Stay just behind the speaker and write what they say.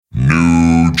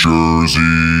Jersey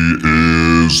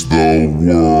is the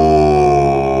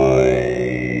world.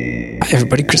 Hi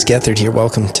everybody, Chris Gethard here.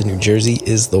 Welcome to New Jersey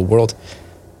is the World.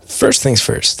 First things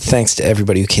first, thanks to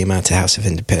everybody who came out to House of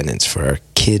Independence for our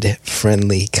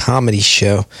kid-friendly comedy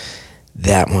show.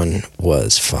 That one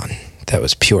was fun. That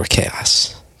was pure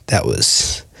chaos. That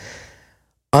was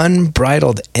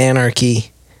unbridled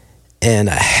anarchy and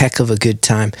a heck of a good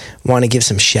time. Want to give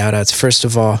some shout-outs. First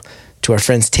of all, to our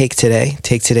friends Take Today.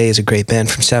 Take Today is a great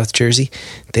band from South Jersey.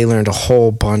 They learned a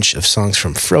whole bunch of songs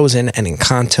from Frozen and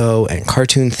Encanto and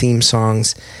cartoon theme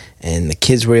songs, and the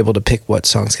kids were able to pick what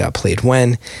songs got played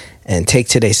when, and Take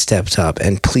Today stepped up,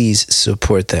 and please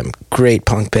support them. Great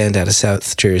punk band out of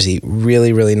South Jersey.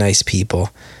 Really, really nice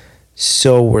people.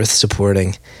 So worth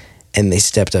supporting, and they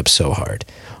stepped up so hard.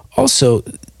 Also,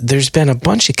 there's been a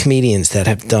bunch of comedians that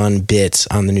have done bits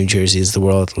on the New Jersey is the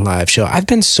World live show. I've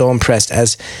been so impressed.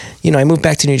 As you know, I moved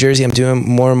back to New Jersey. I'm doing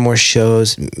more and more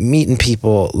shows, meeting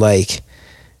people like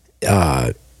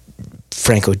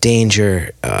Franco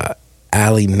Danger,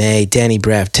 Ali May, Danny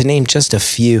Braff, to name just a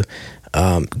few.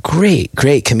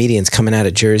 Great comedians coming out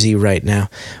of Jersey right now.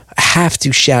 I have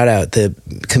to shout out the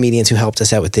comedians who helped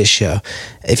us out with this show.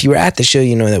 If you were at the show,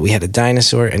 you know that we had a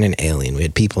dinosaur and an alien. We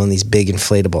had people in these big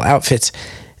inflatable outfits,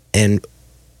 and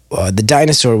the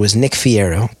dinosaur was Nick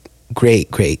Fierro, great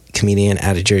comedian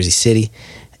out of Jersey City,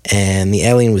 and the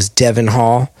alien was Devin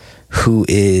Hall, who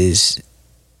is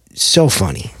so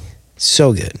funny,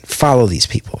 so good. Follow these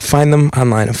people. Find them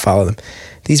online and follow them.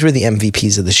 These were the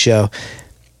MVPs of the show.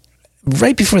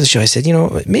 Right before the show, I said,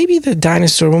 maybe the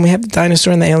dinosaur, when we have the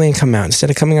dinosaur and the alien come out,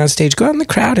 instead of coming on stage, go out in the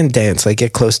crowd and dance, like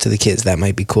get close to the kids. That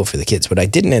might be cool for the kids. What I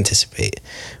didn't anticipate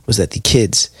was that the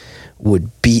kids would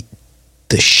beat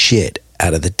the shit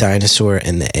out of the dinosaur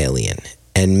and the alien.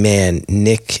 And man,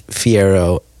 Nick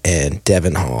Fierro and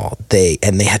Devin Hall, they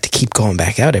had to keep going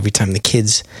back out every time the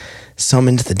kids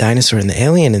summoned the dinosaur and the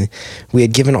alien, and we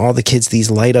had given all the kids these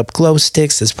light up glow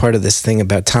sticks as part of this thing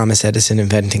about Thomas Edison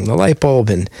inventing the light bulb.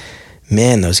 And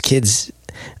man, those kids,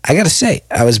 I gotta say,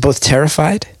 I was both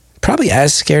terrified, probably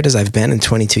as scared as I've been in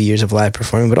 22 years of live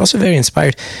performing, but also very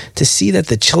inspired to see that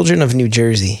the children of New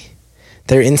Jersey,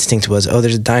 their instinct was, oh,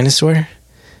 there's a dinosaur?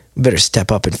 We better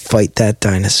step up and fight that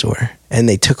dinosaur. And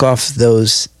they took off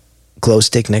those glow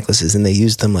stick necklaces and they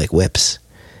used them like whips.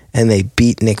 And they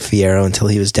beat Nick Fierro until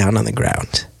he was down on the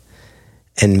ground.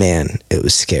 And man, it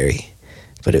was scary,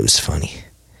 but it was funny.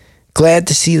 Glad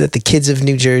to see that the kids of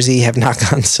New Jersey have not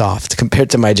gone soft compared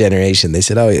to my generation. They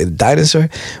said, oh, a dinosaur?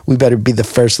 We better be the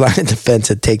first line of defense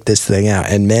and take this thing out.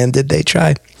 And man, did they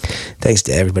try. Thanks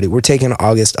to everybody. We're taking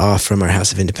August off from our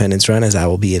House of Independence run, as I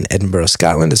will be in Edinburgh,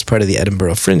 Scotland, as part of the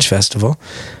Edinburgh Fringe Festival.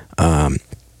 But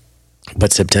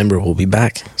September we'll be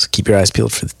back, so keep your eyes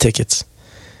peeled for the tickets.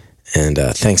 And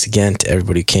thanks again to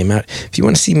everybody who came out. If you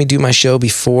want to see me do my show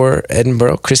before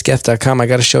Edinburgh, chrisgeth.com. I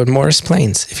got a show in Morris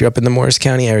Plains. If you're up in the Morris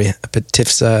County area, up at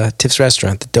Tiff's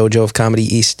Restaurant, the Dojo of Comedy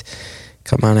East,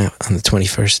 come on out on the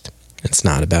 21st. It's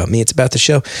not about me. It's about the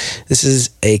show. This is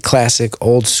a classic,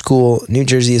 old school, New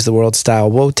Jersey is the World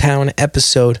style Wotown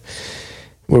episode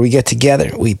where we get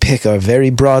together, we pick a very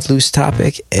broad, loose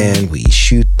topic, and we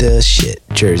shoot the shit,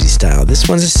 Jersey style. This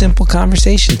one's a simple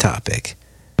conversation topic.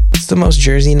 It's the most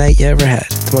Jersey night you ever had.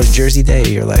 The most Jersey day of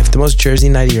your life. The most Jersey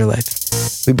night of your life.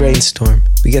 We brainstorm.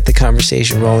 We get the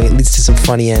conversation rolling. It leads to some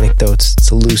funny anecdotes.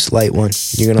 It's a loose, light one.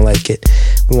 You're going to like it.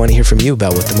 We want to hear from you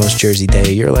about what the most Jersey day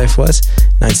of your life was.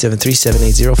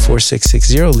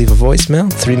 973-780-4660. Leave a voicemail.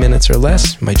 3 minutes or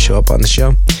less. Might show up on the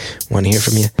show. Want to hear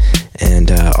from you.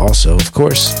 And also, of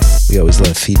course, we always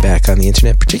love feedback on the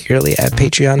internet, particularly at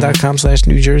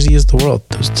patreon.com/New Jersey is the World.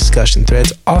 Those discussion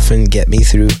threads often get me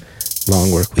through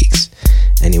long work weeks.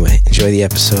 Anyway, enjoy the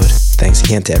episode. Thanks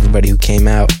again to everybody who came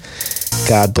out.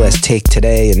 God bless Take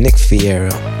Today and Nick Fierro,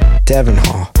 Devin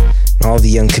Hall, and all the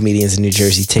young comedians in New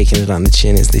Jersey taking it on the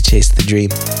chin as they chase the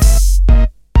dream.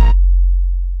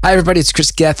 Hi everybody, it's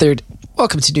Chris Gethard.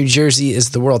 Welcome to New Jersey is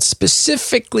the World.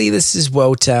 Specifically, this is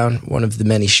Wotown, one of the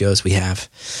many shows we have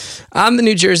on the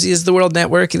New Jersey is the World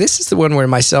network. This is the one where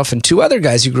myself and two other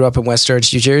guys who grew up in West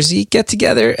Orange, New Jersey, get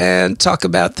together and talk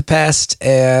about the past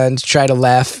and try to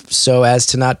laugh so as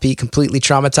to not be completely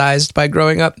traumatized by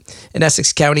growing up in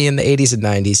Essex County in the 80s and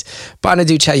 90s.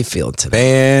 Bonaduce, how you feeling today?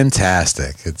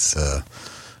 Fantastic. It's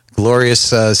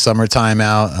glorious summertime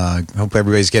out. Hope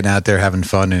everybody's getting out there having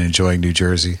fun and enjoying New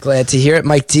Jersey. Glad to hear it.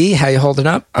 Mike D, how you holding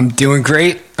up? I'm doing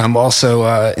great. I'm also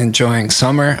enjoying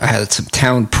summer. I had some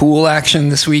town pool action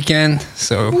this weekend,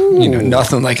 so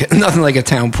nothing like a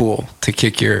town pool to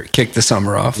kick the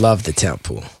summer off. Love the town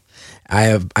pool.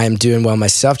 I am doing well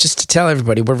myself. Just to tell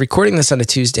everybody, we're recording this on a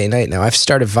Tuesday night now. I've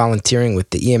started volunteering with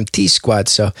the EMT squad,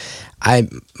 so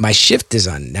my shift is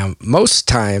on. Now, most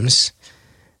times,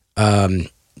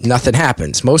 nothing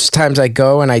happens. Most times I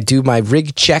go and I do my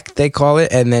rig check, they call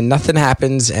it, and then nothing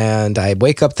happens, and I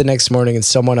wake up the next morning and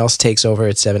someone else takes over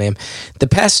at 7 a.m. The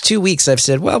past 2 weeks, I've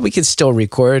said, well, we can still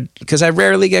record because I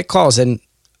rarely get calls, and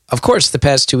of course, the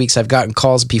past 2 weeks I've gotten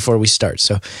calls before we start.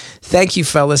 So thank you,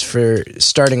 fellas, for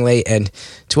starting late. And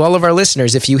to all of our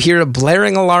listeners, if you hear a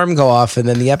blaring alarm go off and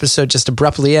then the episode just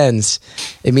abruptly ends,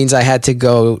 it means I had to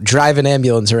go drive an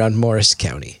ambulance around Morris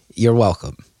County. You're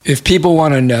welcome. If people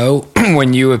want to know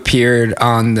when you appeared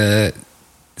on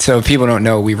so if people don't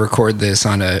know, we record this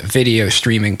on a video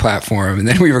streaming platform and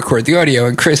then we record the audio.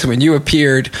 And Chris, when you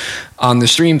appeared on the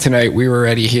stream tonight, we were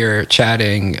already here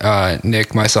chatting,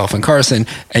 Nick, myself, and Carson,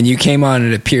 and you came on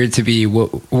and it appeared to be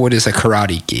what is a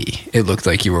karate gi. It looked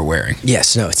like you were wearing.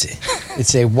 Yes, no, it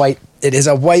is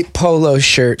a white polo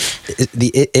shirt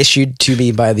issued to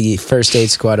me by the first aid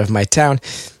squad of my town.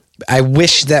 I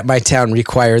wish that my town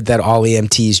required that all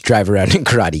EMTs drive around in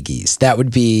karate gis. That would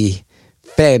be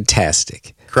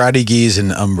fantastic. Karate gis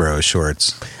and Umbro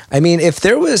shorts. I mean, if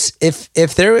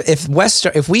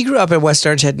we grew up in West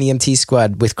Orange had an EMT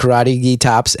squad with karate gi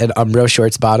tops and Umbro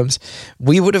shorts bottoms,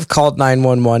 we would have called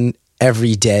 911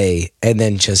 every day and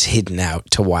then just hidden out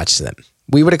to watch them.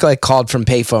 We would have called from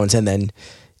payphones and then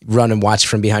run and watch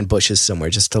from behind bushes somewhere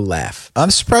just to laugh.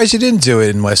 I'm surprised you didn't do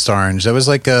it in West Orange. That was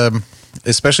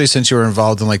especially since you were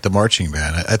involved in the marching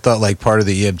band. I thought part of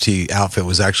the EMT outfit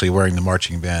was actually wearing the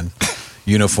marching band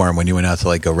uniform when you went out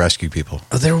to go rescue people.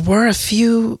 There was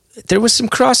some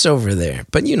crossover there,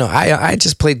 but I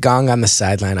just played gong on the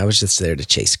sideline. I was just there to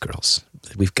chase girls.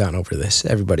 We've gone over this.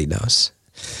 Everybody knows.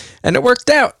 And it worked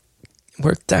out.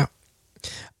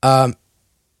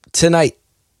 Tonight,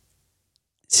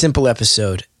 simple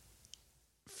episode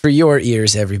for your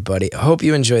ears, everybody. I hope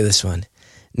you enjoy this one.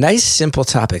 Nice, simple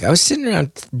topic. I was sitting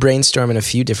around brainstorming a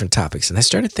few different topics, and I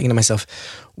started thinking to myself,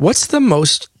 what's the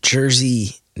most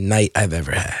Jersey night I've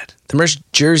ever had? The most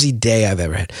Jersey day I've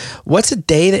ever had. What's a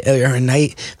day or a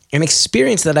night, an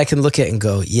experience that I can look at and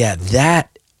go, yeah,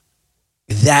 that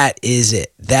is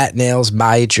it. That nails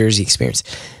my Jersey experience.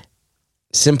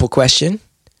 Simple question.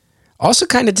 Also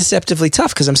kind of deceptively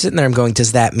tough because I'm sitting there, I'm going,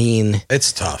 does that mean...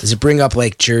 It's tough. Does it bring up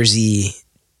Jersey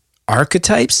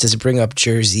archetypes? Does it bring up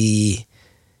Jersey...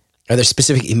 Are there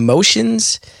specific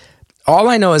emotions? All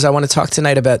I know is I want to talk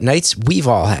tonight about nights we've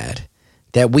all had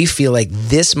that we feel like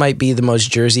this might be the most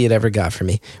Jersey it ever got for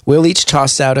me. We'll each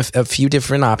toss out a few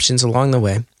different options along the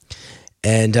way.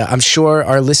 And I'm sure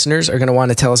our listeners are going to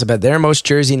want to tell us about their most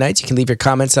Jersey nights. You can leave your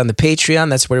comments on the Patreon.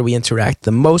 That's where we interact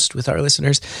the most with our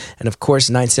listeners. And of course,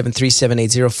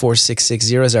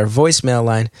 973-780-4660 is our voicemail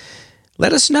line.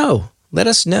 Let us know.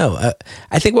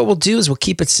 I think what we'll do is we'll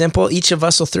keep it simple. Each of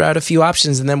us will throw out a few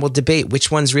options and then we'll debate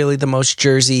which one's really the most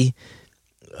Jersey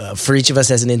for each of us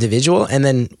as an individual, and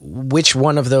then which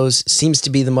one of those seems to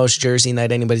be the most Jersey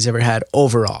night anybody's ever had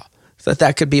overall. Thought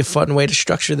that could be a fun way to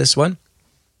structure this one.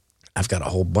 I've got a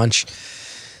whole bunch.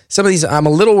 Some of these, I'm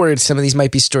a little worried some of these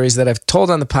might be stories that I've told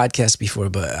on the podcast before,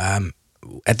 but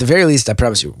at the very least, I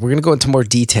promise you, we're going to go into more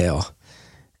detail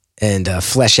and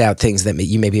flesh out things that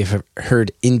you maybe have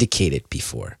heard indicated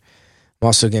before. I'm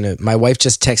also my wife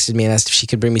just texted me and asked if she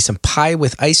could bring me some pie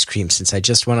with ice cream since I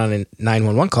just went on a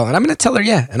 911 call. And I'm going to tell her,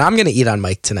 yeah. And I'm going to eat on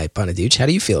mic tonight, Bonaduce. How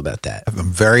do you feel about that?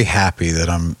 I'm very happy that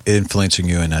I'm influencing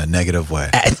you in a negative way.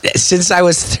 Since I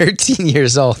was 13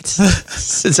 years old.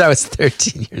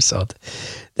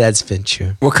 That's been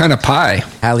true. What kind of pie?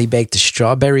 Allie baked a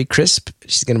strawberry crisp.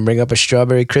 She's going to bring up a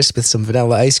strawberry crisp with some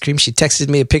vanilla ice cream. She texted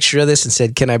me a picture of this and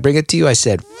said, can I bring it to you? I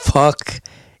said, fuck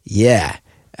yeah.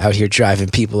 Out here driving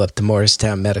people up to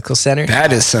Morristown Medical Center.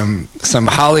 That is some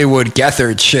Hollywood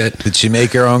Gethard shit. Did she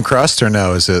make her own crust or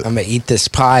no? Is it? I'm going to eat this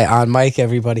pie on mic,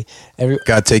 everybody.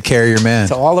 Got to take care of your man.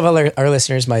 To all of our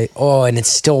listeners, and it's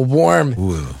still warm.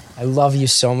 Ooh. I love you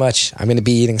so much. I'm going to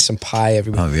be eating some pie,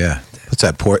 everybody. Oh, yeah. What's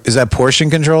that? Is that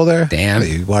portion control there? Damn. Are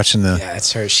you watching the... Yeah,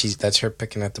 it's her. That's her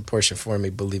picking out the portion for me.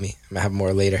 Believe me. I'm going to have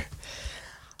more later.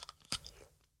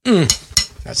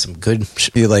 That's some good...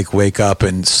 You wake up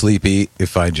and sleep eat. You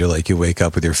find you wake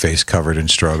up with your face covered in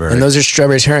strawberries. And those are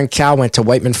strawberries. Her and Cal went to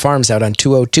Whiteman Farms out on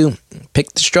 202.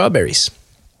 Picked the strawberries.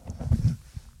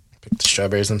 Picked the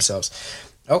strawberries themselves.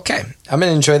 Okay. I'm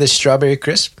going to enjoy this strawberry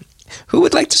crisp. Who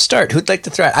would like to start? Who'd like to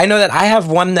throw it? I know that I have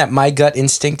one that my gut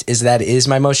instinct is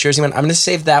my most Jersey one. I'm going to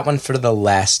save that one for the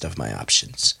last of my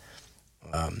options.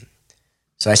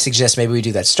 So I suggest maybe we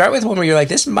do that. Start with one where you're like,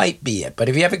 this might be it. But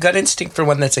if you have a gut instinct for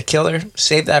one that's a killer,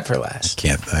 save that for last.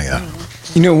 Can't.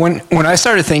 You know, when I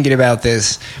started thinking about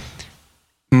this,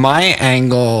 my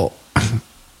angle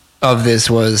of this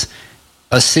was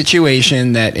a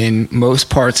situation that in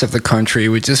most parts of the country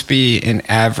would just be an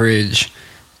average,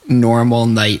 normal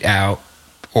night out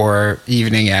or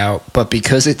evening out. But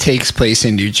because it takes place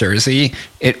in New Jersey,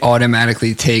 it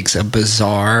automatically takes a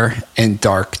bizarre and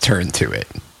dark turn to it.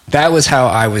 That was how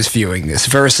I was viewing this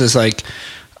versus like,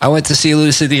 I went to see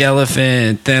Lucy the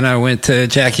Elephant, then I went to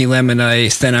Jackie Lemon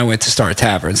Ice, then I went to Star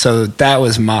Tavern. So that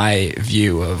was my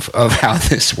view of how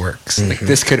this works. Like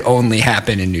this could only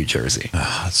happen in New Jersey.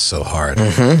 Oh, it's so hard.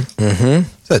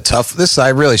 It's a tough. I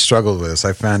really struggled with this.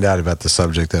 I found out about the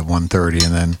subject at 1:30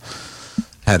 and then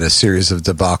had a series of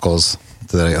debacles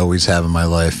that I always have in my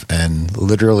life and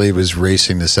literally was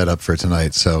racing to set up for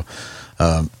tonight. So,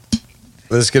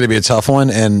 this is going to be a tough one,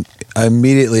 and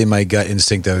immediately my gut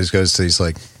instinct always goes to these,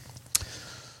 like,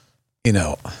 you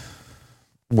know,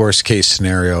 worst case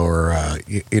scenario, or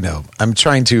you know, I'm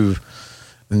trying to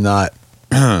not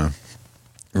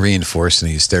reinforce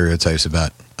any stereotypes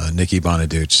about Nikki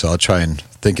Bonaduce, so I'll try and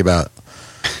think about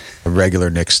a regular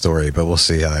Nick story, but we'll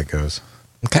see how that goes.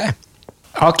 Okay.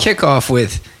 I'll kick off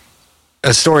with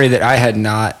a story that I had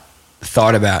not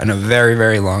thought about in a very,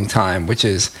 very long time, which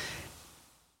is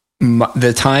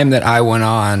the time that I went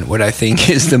on what I think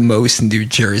is the most New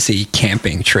Jersey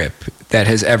camping trip that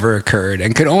has ever occurred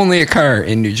and could only occur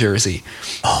in New Jersey.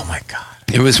 Oh my God.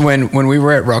 It was when we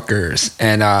were at Rutgers,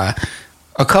 and a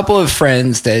couple of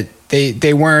friends that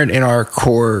they weren't in our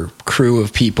core crew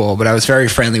of people, but I was very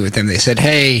friendly with them. They said,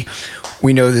 hey,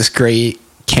 we know this great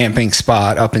camping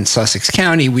spot up in Sussex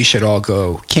County. We should all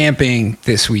go camping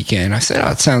this weekend. I said,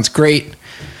 oh, it sounds great.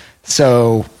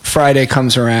 So Friday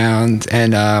comes around,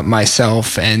 and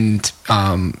myself and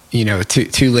you know,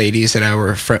 two ladies that I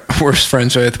were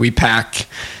friends with, we pack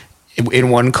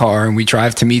in one car and we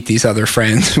drive to meet these other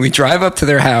friends. We drive up to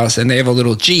their house, and they have a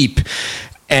little Jeep,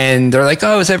 and they're like,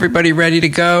 "Oh, is everybody ready to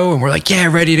go?" And we're like,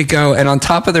 "Yeah, ready to go." And on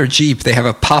top of their Jeep, they have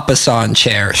a Papasan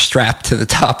chair strapped to the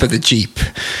top of the Jeep.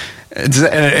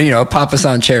 And, you know, a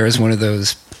Papasan chair is one of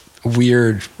those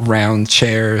weird round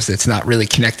chairs that's not really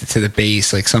connected to the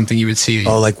base, like something you would see.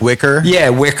 Oh, like wicker? Yeah,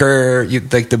 wicker.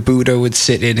 Like the Buddha would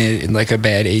sit in it in like a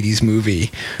bad 80s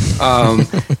movie.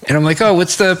 And I'm like, oh,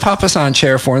 what's the Papasan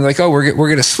chair for? And they're like, oh, we're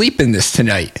going to sleep in this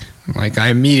tonight. Like, I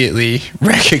immediately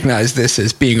recognized this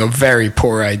as being a very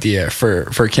poor idea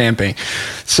for camping.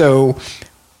 So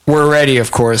we're ready, of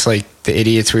course, like the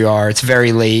idiots we are. It's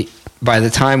very late. By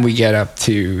the time we get up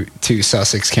to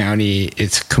Sussex County,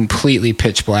 it's completely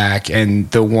pitch black. And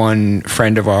the one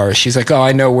friend of ours, she's like, oh,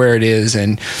 I know where it is.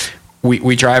 And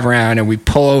we drive around and we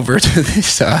pull over to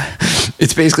this.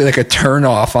 It's basically like a turn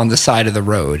off on the side of the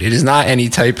road. It is not any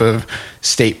type of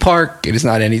state park. It is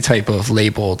not any type of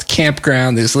labeled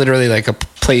campground. There's literally like a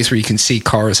place where you can see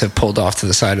cars have pulled off to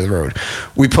the side of the road.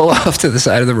 We pull off to the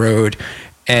side of the road,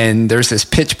 and there's this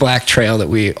pitch black trail that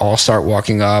we all start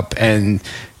walking up, and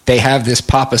they have this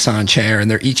Papasan chair, and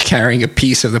they're each carrying a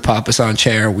piece of the Papasan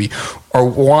chair. We are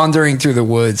wandering through the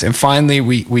woods, and finally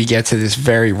we get to this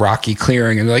very rocky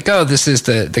clearing, and they're like, oh, this is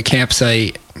the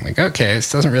campsite. I'm like, okay,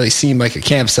 this doesn't really seem like a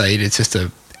campsite. It's just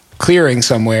a clearing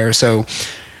somewhere. So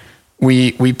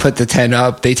we put the tent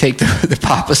up. They take the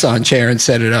Papasan chair and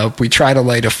set it up. We try to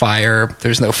light a fire.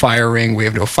 There's no fire ring. We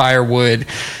have no firewood.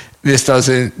 This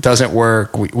doesn't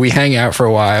work. We hang out for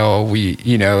a while.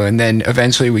 And then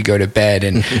eventually we go to bed,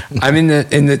 and I'm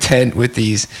in the tent with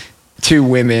these two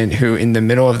women who in the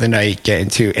middle of the night get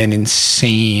into an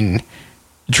insane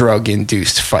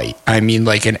drug-induced fight. I mean,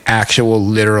 like an actual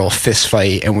literal fist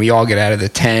fight, and we all get out of the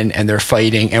tent and they're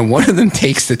fighting, and one of them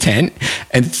takes the tent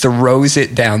and throws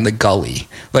it down the gully,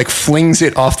 like flings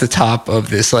it off the top of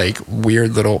this like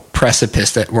weird little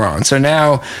precipice that we're on. So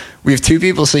now we have two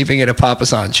people sleeping in a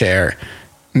Papasan chair,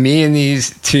 me and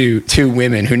these two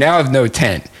women who now have no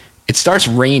tent. It starts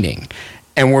raining,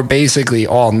 and we're basically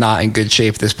all not in good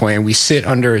shape at this point. And we sit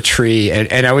under a tree,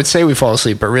 and I would say we fall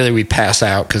asleep, but really we pass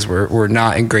out because we're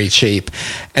not in great shape.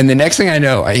 And the next thing I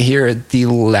know, I hear the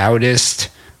loudest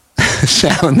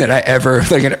sound that I ever,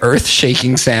 like an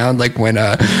earth-shaking sound, like when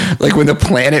the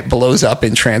planet blows up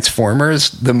in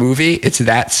Transformers, the movie. It's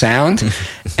that sound.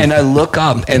 And I look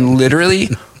up, and literally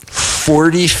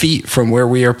 40 feet from where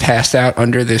we are passed out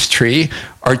under this tree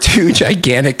are two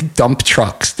gigantic dump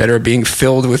trucks that are being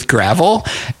filled with gravel.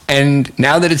 And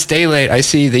now that it's daylight, I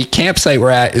see the campsite we're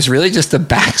at is really just the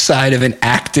backside of an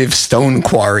active stone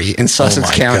quarry in Sussex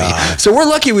County. God. So we're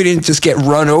lucky we didn't just get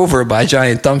run over by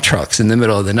giant dump trucks in the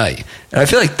middle of the night. And I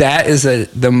feel like that is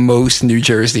the most New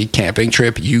Jersey camping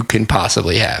trip you can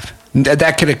possibly have.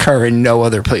 That could occur in no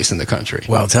other place in the country.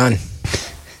 Well done.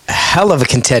 A hell of a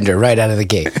contender right out of the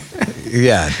gate.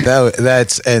 Yeah,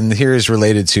 that's and here's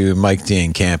related to Mike D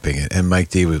and camping. And Mike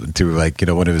D went through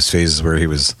one of his phases where he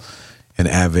was an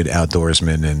avid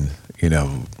outdoorsman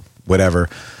and whatever.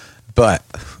 But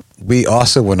we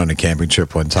also went on a camping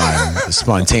trip one time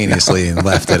spontaneously and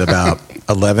left at about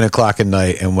 11 o'clock at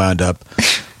night and wound up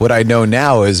what I know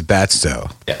now is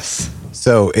Batstow. Yes.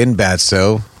 So in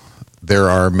Batstow, there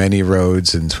are many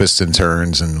roads and twists and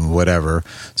turns and whatever.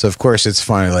 So of course it's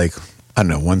finally like, I don't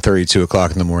know, 1:30, 2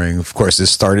 o'clock in the morning. Of course, this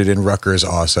started in Rutgers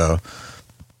also.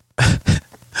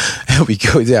 And we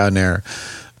go down there,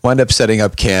 wind up setting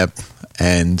up camp,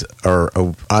 and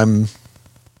I'm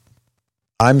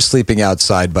sleeping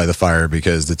outside by the fire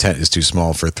because the tent is too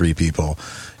small for 3 people,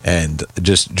 and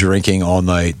just drinking all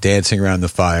night, dancing around the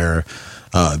fire,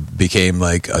 became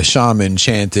like a shaman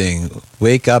chanting,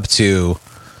 wake up to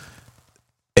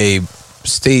a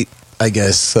state, I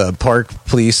guess, park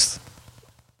police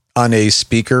on a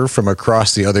speaker from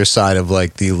across the other side of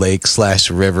like the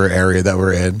lake/river area that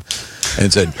we're in, and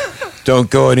it said, don't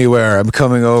go anywhere, I'm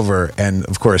coming over. And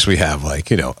of course we have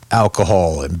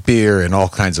alcohol and beer and all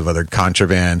kinds of other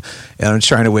contraband, and I'm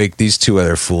trying to wake these 2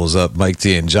 other fools up, Mike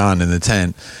D and John, in the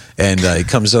tent, and he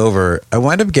comes over. I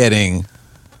wind up getting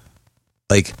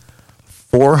like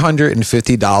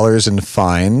 $450 in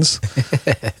fines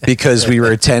because we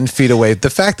were 10 feet away. The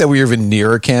fact that we were even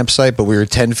near a campsite, but we were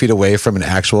 10 feet away from an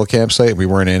actual campsite, we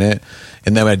weren't in it,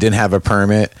 and then I didn't have a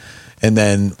permit. And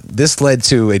then this led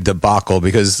to a debacle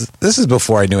because this is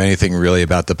before I knew anything really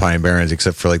about the Pine Barrens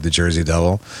except for like the Jersey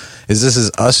Devil. This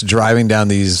is us driving down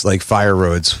these like fire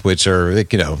roads, which are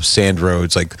sand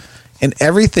roads, and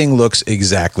everything looks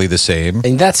exactly the same.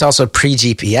 And that's also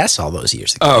pre-GPS all those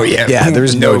years ago. Oh, yeah. Yeah,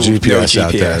 there's no GPS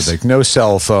out there. Like no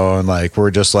cell phone.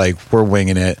 We're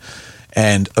winging it.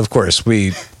 And of course,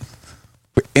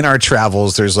 in our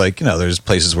travels, there's there's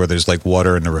places where there's like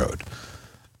water in the road.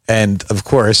 And of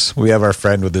course, we have our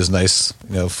friend with his nice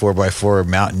 4x4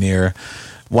 Mountaineer,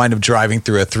 wind up driving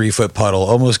through a 3-foot puddle,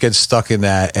 almost gets stuck in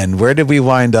that. And where did we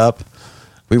wind up?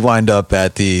 We wind up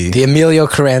at the Emilio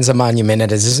Carranza Monument,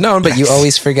 as is known, but you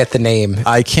always forget the name.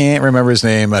 I can't remember his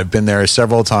name. I've been there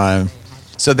several times.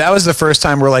 So that was the first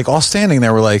time we're like all standing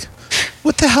there. We're like,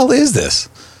 what the hell is this?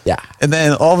 Yeah. And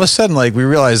then all of a sudden, we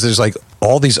realize there's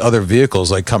all these other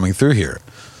vehicles coming through here.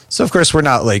 So of course we're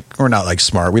not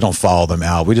smart. We don't follow them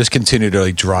out. We just continue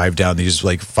to drive down these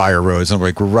fire roads, and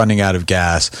we're running out of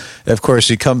gas. And of course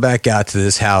you come back out to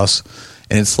this house,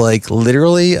 and it's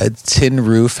literally a tin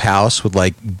roof house with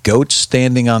goats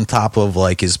standing on top of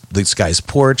this guy's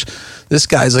porch. This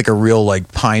guy's a real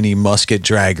piney musket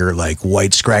dragger,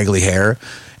 white scraggly hair.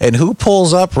 And who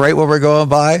pulls up right when we're going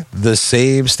by? The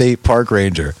same state park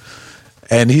ranger.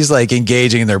 And he's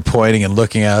engaging, and they're pointing and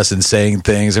looking at us and saying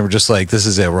things. And we're just this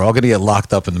is it. We're all going to get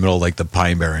locked up in the middle of the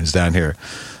Pine Barrens down here.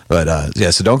 But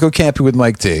so don't go camping with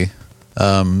Mike D.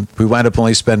 We wound up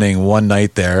only spending 1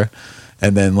 night there,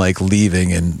 and then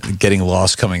leaving and getting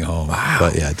lost coming home. Wow.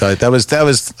 But yeah, that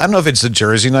was, I don't know if it's a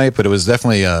Jersey night, but it was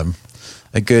definitely a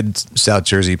good South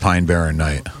Jersey Pine Barren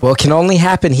night. Well, it can only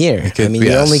happen here. Yes.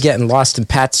 You're only getting lost in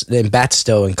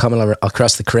Batstow and coming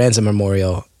across the Carranza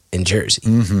Memorial in Jersey.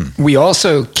 Mm-hmm. We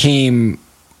also came,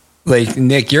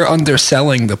 Nick, you're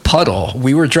underselling the puddle.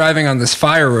 We were driving on this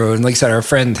fire road, and like I said, our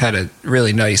friend had a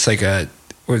really nice, a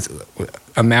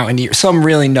Mountaineer, some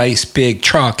really nice big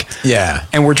truck. Yeah.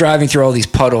 And we're driving through all these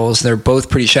puddles. They're both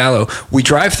pretty shallow. We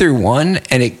drive through one,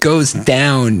 and it goes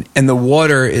down, and the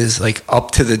water is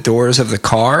up to the doors of the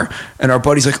car. And our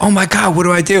buddy's like, oh my God, what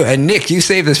do I do? And Nick, you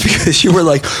saved us because you were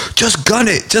like, just gun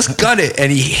it. And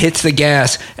he hits the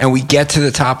gas, and we get to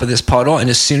the top of this puddle. And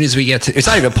as soon as we get to, it's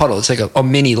not even a puddle, it's a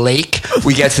mini lake.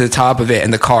 We get to the top of it,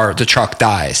 and the truck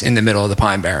dies in the middle of the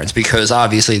Pine Barrens because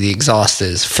obviously the exhaust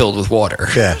is filled with water.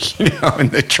 Yeah. And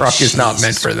the truck is not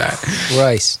meant for that.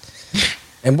 Right.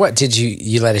 And what, did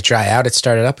you let it dry out? It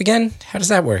started up again? How does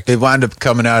that work? It wound up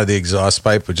coming out of the exhaust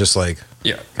pipe, but just kind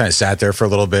of sat there for a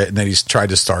little bit, and then he tried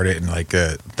to start it, and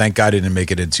thank God he didn't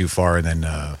make it in too far, and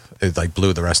then it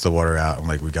blew the rest of the water out, and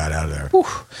we got out of there. Whew.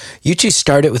 You two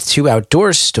started with 2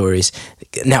 outdoor stories.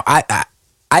 Now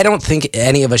I don't think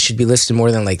any of us should be listed more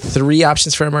than like 3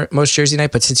 options for our most Jersey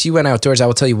night. But since you went outdoors, I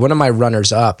will tell you one of my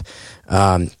runners up.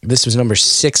 This was number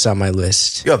 6 on my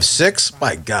list. You have 6?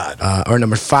 My God. Or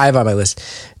number 5 on my list.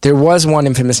 There was one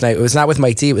infamous night. It was not with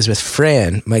Mike D. It was with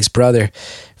Fran, Mike's brother.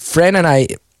 Fran and I,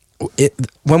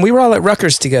 when we were all at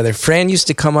Rutgers together, Fran used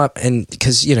to come up and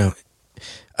because,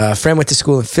 Fran went to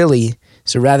school in Philly.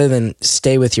 So rather than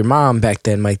stay with your mom back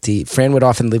then, Mike D, Fran would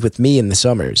often live with me in the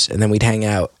summers. And then we'd hang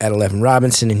out at 11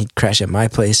 Robinson and he'd crash at my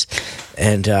place.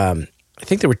 And I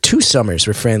think there were 2 summers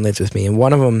where Fran lived with me. And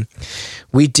one of them,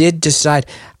 we did decide,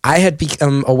 I had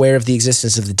become aware of the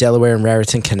existence of the Delaware and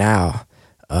Raritan Canal.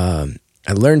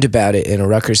 I learned about it in a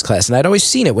Rutgers class. And I'd always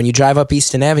seen it when you drive up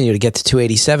Easton Avenue to get to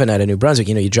 287 out of New Brunswick.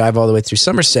 You drive all the way through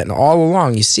Somerset and all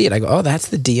along you see it. I go, oh, that's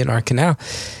the DNR Canal.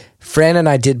 Fran and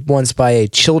I did once buy a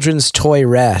children's toy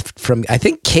raft from, I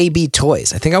think, KB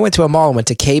Toys. I think I went to a mall and went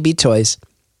to KB Toys.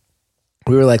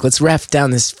 We were like, let's raft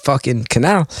down this fucking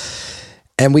canal.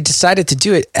 And we decided to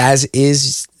do it, as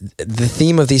is the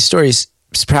theme of these stories.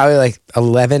 It's probably like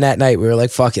 11 at night. We were like,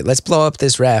 fuck it, let's blow up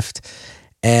this raft.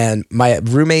 And my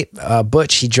roommate,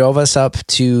 Butch, he drove us up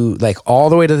to like all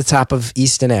the way to the top of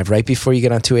Easton Ave, right before you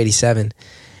get on 287.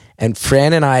 And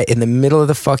Fran and I, in the middle of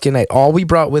the fucking night, all we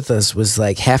brought with us was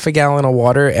like half a gallon of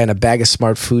water and a bag of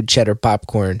Smart Food cheddar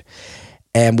popcorn.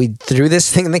 And we threw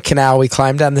this thing in the canal. We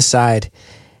climbed down the side.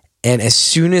 And as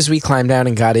soon as we climbed down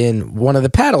and got in, one of the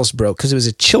paddles broke because it was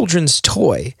a children's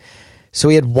toy. So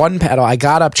we had one paddle. I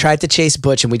got up, tried to chase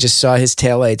Butch, and we just saw his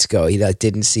taillights go. He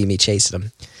didn't see me chasing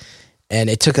him. And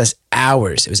it took us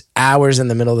hours. It was hours in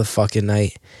the middle of the fucking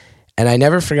night. And I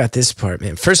never forgot this part,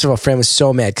 man. First of all, Fran was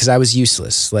so mad because I was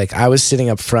useless. Like, I was sitting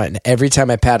up front, and every time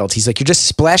I paddled, he's like, you're just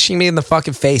splashing me in the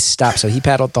fucking face. Stop. So he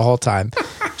paddled the whole time.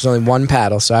 There's only one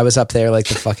paddle, so I was up there like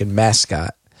the fucking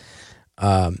mascot,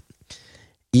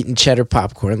 eating cheddar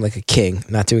popcorn like a king,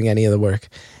 not doing any of the work.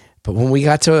 But when we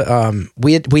got to,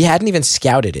 we hadn't even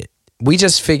scouted it. We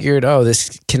just figured, oh,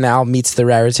 this canal meets the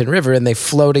Raritan River, and they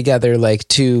flow together like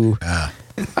two...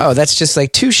 Oh, that's just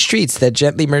like 2 streets that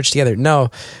gently merge together. No,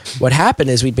 what happened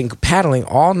is we'd been paddling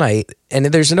all night and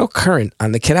there's no current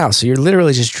on the canal. So you're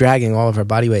literally just dragging all of our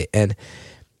body weight. And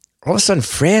all of a sudden,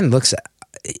 Fran looks at,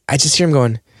 I just hear him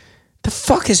going, the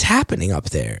fuck is happening up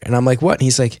there? And I'm like, what? And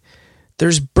he's like,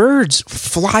 there's birds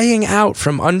flying out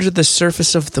from under the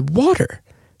surface of the water.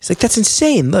 He's like, that's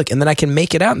insane. Look. And then I can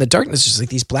make it out in the darkness, just like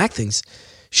these black things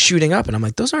shooting up. And I'm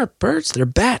like, those aren't birds, they're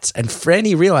bats. And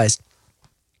Franny realized,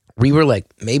 we were like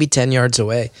maybe 10 yards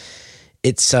away.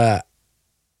 It's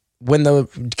when the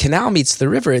canal meets the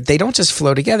river, they don't just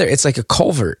flow together. It's like a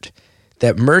culvert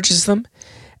that merges them.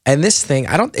 And this thing,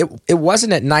 it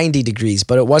wasn't at 90 degrees,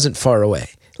 but it wasn't far away.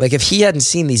 Like if he hadn't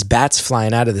seen these bats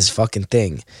flying out of this fucking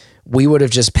thing, we would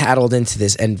have just paddled into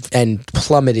this and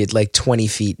plummeted like 20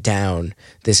 feet down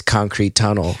this concrete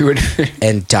tunnel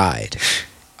and died.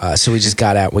 So we just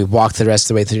got out. We walked the rest of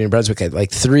the way through New Brunswick at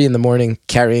like 3 a.m,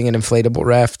 carrying an inflatable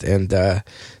raft, and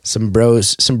some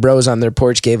bros on their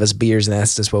porch gave us beers and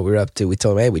asked us what we were up to. We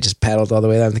told them, hey, we just paddled all the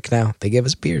way down the canal. They gave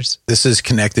us beers. This is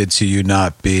connected to you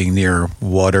not being near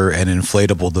water and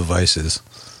inflatable devices,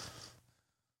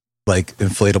 like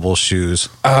inflatable shoes.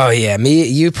 Oh yeah,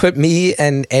 you put me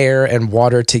and air and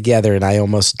water together, and I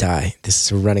almost die. This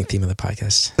is a running theme of the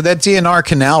podcast. But that DNR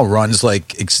canal runs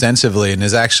like extensively and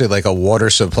is actually like a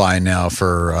water supply now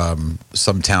for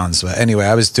some towns. But anyway,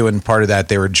 I was doing part of that.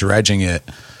 They were dredging it,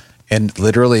 and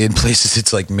literally in places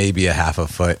it's like maybe a half a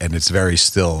foot, and it's very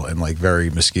still and like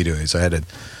very mosquito-y. So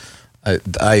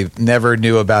I never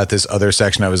knew about this other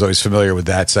section. I was always familiar with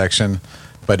that section.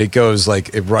 But it goes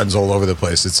like, it runs all over the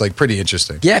place. It's like pretty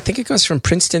interesting. Yeah, I think it goes from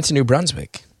Princeton to New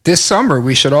Brunswick. This summer,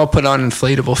 we should all put on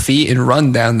inflatable feet and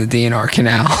run down the DNR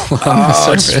Canal.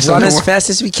 Just run as fast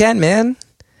as we can, man.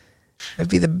 That'd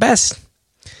be the best.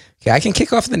 Okay, I can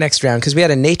kick off the next round because we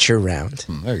had a nature round.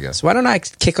 There you go. So why don't I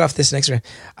kick off this next round?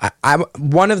 I'm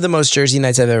one of the most Jersey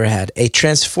nights I've ever had. A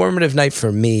transformative night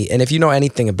for me. And if you know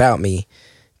anything about me,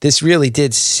 this really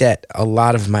did set a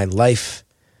lot of my life's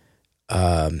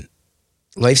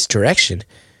direction.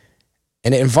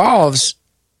 And it involves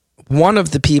one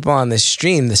of the people on this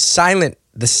stream, the silent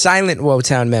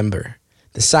Wotown member,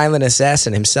 the silent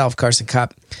assassin himself, Carson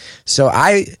Kopp. So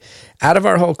out of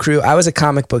our whole crew, I was a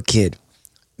comic book kid.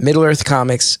 Middle Earth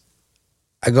Comics.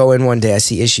 I go in one day, I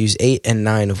see issues 8 and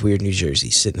 9 of Weird New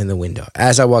Jersey sitting in the window.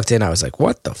 As I walked in, I was like,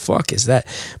 what the fuck is that?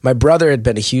 My brother had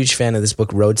been a huge fan of this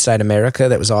book, Roadside America,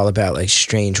 that was all about like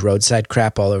strange roadside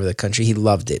crap all over the country. He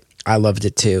loved it. I loved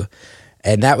it too.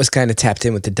 And that was kind of tapped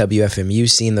in with the WFMU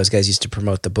scene. Those guys used to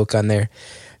promote the book on there.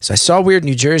 So I saw Weird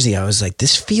New Jersey. I was like,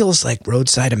 this feels like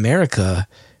Roadside America,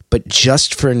 but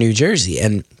just for New Jersey.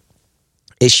 And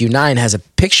issue 9 has a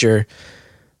picture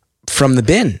from the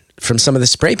bin, from some of the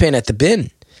spray paint at the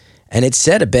bin. And it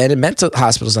said abandoned mental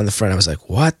hospitals on the front. I was like,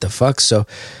 what the fuck? So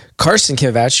Carson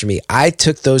can vouch for me. I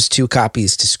took those 2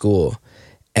 copies to school,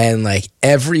 and like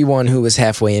everyone who was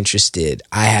halfway interested,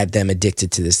 I had them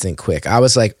addicted to this thing quick. I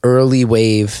was like early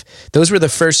wave. Those were the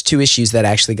first 2 issues that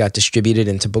actually got distributed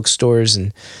into bookstores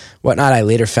and whatnot. I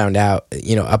later found out,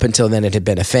 up until then it had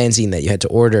been a fanzine that you had to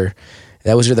order.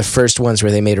 Those were the first ones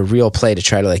where they made a real play to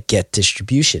try to like get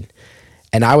distribution.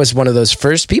 And I was one of those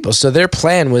first people. So their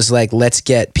plan was like, let's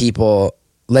get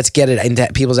it into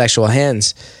people's actual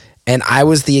hands. And I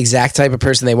was the exact type of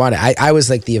person they wanted. I was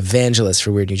like the evangelist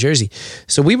for Weird New Jersey.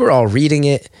 So we were all reading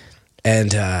it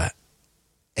and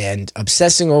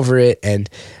obsessing over it. And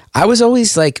I was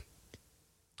always like,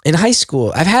 in high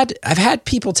school, I've had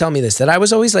people tell me this, that I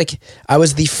was always like, I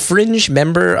was the fringe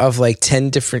member of like 10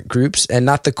 different groups and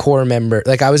not the core member.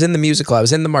 Like I was in the musical, I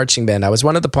was in the marching band, I was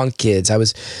one of the punk kids, I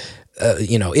was,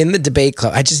 in the debate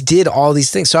club. I just did all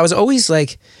these things. So I was always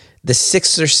like the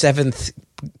 6th or 7th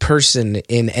person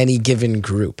in any given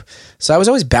group. So I was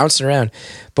always bouncing around.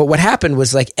 But what happened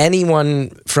was like anyone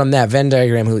from that Venn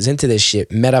diagram who was into this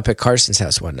shit met up at Carson's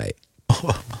house one night.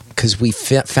 Because we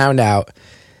found out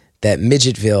that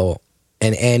Midgetville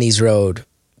and Annie's Road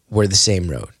were the same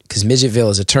road. Because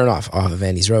Midgetville is a turnoff off of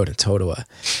Annie's Road in Totowa.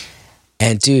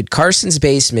 And dude, Carson's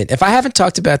basement, if I haven't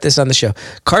talked about this on the show,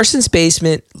 Carson's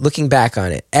basement, looking back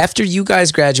on it, after you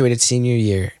guys graduated senior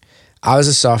year, I was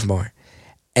a sophomore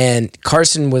and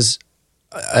Carson was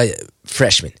a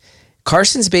freshman.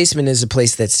 Carson's basement is a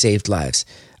place that saved lives.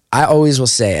 I always will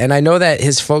say, and I know that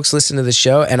his folks listen to the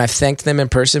show and I've thanked them in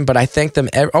person, but I thank them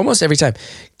almost every time.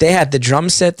 They had the drum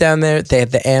set down there. They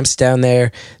had the amps down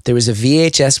there. There was a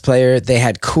VHS player. They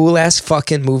had cool ass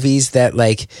fucking movies that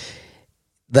like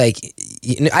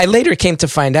I later came to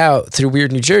find out through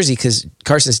Weird New Jersey, because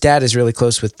Carson's dad is really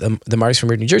close with the Marks from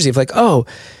Weird New Jersey, of like, oh,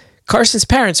 Carson's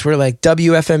parents were like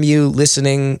WFMU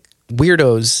listening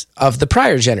weirdos of the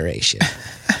prior generation.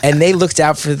 And they looked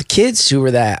out for the kids who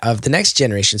were that of the next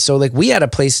generation. So like we had a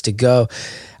place to go.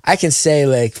 I can say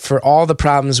like for all the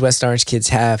problems West Orange kids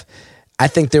have, I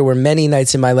think there were many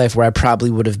nights in my life where I probably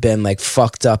would have been like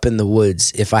fucked up in the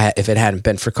woods if it hadn't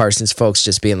been for Carson's folks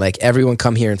just being like, everyone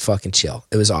come here and fucking chill.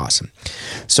 It was awesome.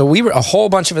 So we were a whole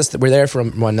bunch of us that were there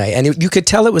from one night, and you could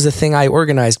tell it was a thing I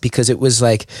organized, because it was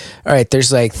like, all right,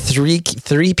 there's like three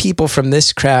people from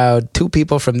this crowd, 2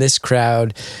 people from this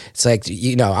crowd. It's like,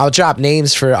 I'll drop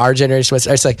names for our generation.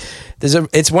 It's like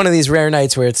it's one of these rare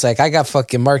nights where it's like I got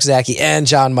fucking Mark Zaki and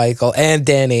John Michael and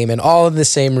Dan Amon all in the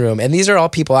same room, and these are all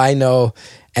people I know.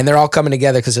 And they're all coming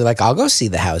together because they're like, I'll go see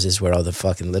the houses where all the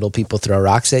fucking little people throw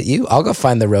rocks at you. I'll go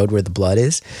find the road where the blood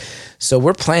is. So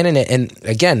we're planning it. And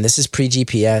again, this is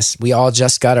pre-GPS. We all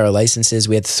just got our licenses.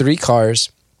 We had 3 cars.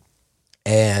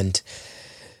 And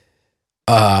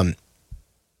we're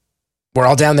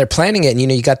all down there planning it. And,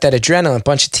 you got that adrenaline, a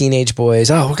bunch of teenage boys.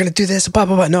 Oh, we're going to do this, blah,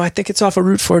 blah, blah. No, I think it's off of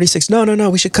Route 46. No,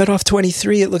 we should cut off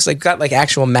 23. It looks like we've got like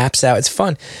actual maps out. It's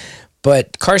fun.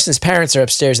 But Carson's parents are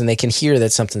upstairs and they can hear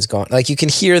that something's going. Like you can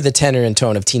hear the tenor and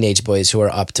tone of teenage boys who are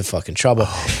up to fucking trouble.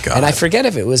 Oh, God. And I forget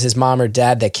if it was his mom or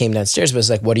dad that came downstairs, but it's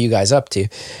like, what are you guys up to?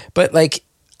 But like,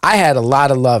 I had a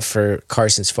lot of love for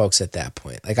Carson's folks at that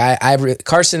point. Like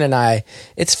Carson and I,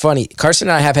 it's funny. Carson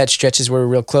and I have had stretches where we're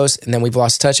real close and then we've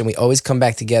lost touch and we always come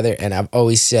back together. And I've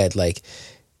always said like,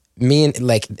 me and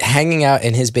like hanging out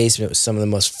in his basement was some of the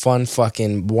most fun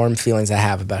fucking warm feelings I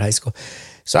have about high school.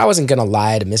 So I wasn't going to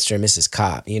lie to Mr. and Mrs.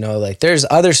 Cop, like there's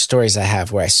other stories I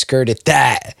have where I skirted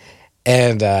that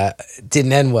and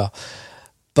didn't end well.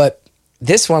 But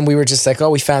this one, we were just like,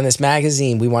 oh, we found this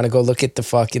magazine. We want to go look at the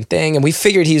fucking thing. And we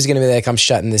figured he was going to be like, I'm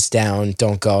shutting this down.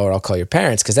 Don't go or I'll call your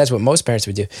parents. Because that's what most parents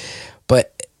would do.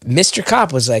 But Mr.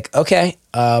 Cop was like, okay,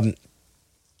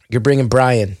 you're bringing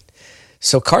Brian.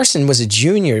 So Carson was a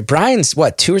junior. Brian's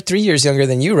what, 2 or 3 years younger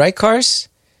than you, right, Cars?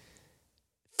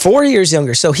 4 years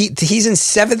younger. So he's in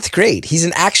 7th grade. He's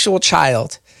an actual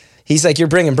child. He's like, you're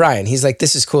bringing Brian. He's like,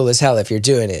 this is cool as hell. If you're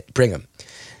doing it, bring him.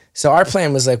 So our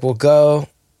plan was like, we'll go,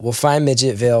 we'll find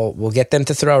Midgetville, we'll get them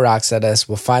to throw rocks at us,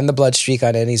 we'll find the blood streak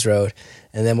on Annie's Road,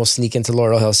 and then we'll sneak into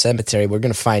Laurel Hill Cemetery. We're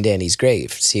going to find Annie's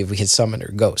grave, see if we can summon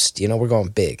her ghost. We're going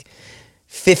big.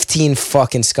 15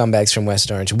 fucking scumbags from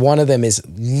West Orange. One of them is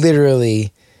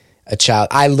literally a child.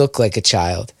 I look like a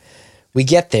child. We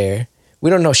get there. We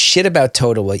don't know shit about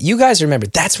Totowa. You guys remember,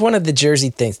 that's one of the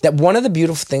Jersey things. That one of the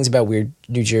beautiful things about Weird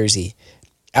New Jersey,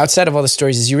 outside of all the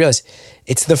stories, is you realize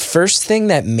it's the first thing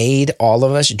that made all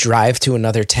of us drive to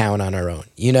another town on our own,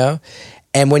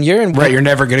 And when you're in Right, you're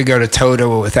never going to go to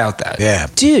Totowa without that. Yeah.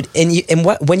 dude,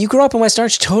 when you grow up in West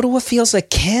Orange, Totowa feels like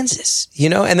Kansas, you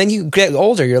know. And then you get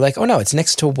older, you're like, oh no, it's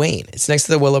next to Wayne, it's next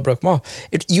to the Willowbrook Mall.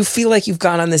 You feel like you've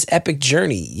gone on this epic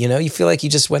journey, you know. You feel like you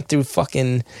just went through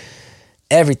fucking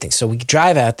everything. So we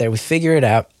drive out there, we figure it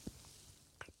out.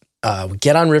 We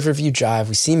get on Riverview Drive,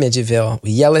 we see Midgetville, we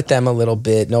yell at them a little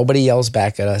bit, nobody yells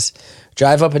back at us.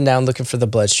 Drive up and down looking for the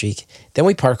blood streak. Then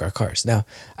we park our cars. Now,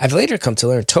 I've later come to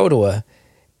learn Totowa,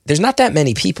 there's not that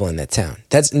many people in that town.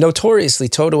 That's notoriously,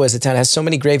 Totowa as a town has so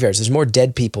many graveyards. There's more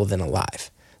dead people than alive.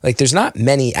 Like, there's not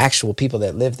many actual people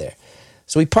that live there.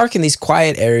 So we park in these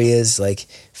quiet areas, like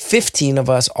 15 of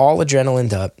us, all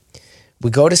adrenalined up. We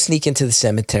go to sneak into the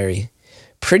cemetery.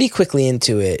 Pretty quickly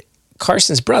into it,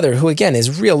 Carson's brother, who again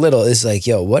is real little, is like,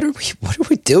 yo, what are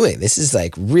we doing? This is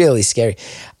like really scary.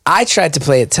 I tried to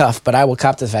play it tough, but I will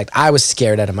cop to the fact I was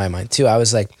scared out of my mind too. I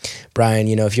was like, Brian,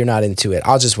 you know, if you're not into it,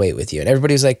 I'll just wait with you. And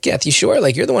everybody was like, Geth, you sure?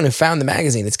 Like, you're the one who found the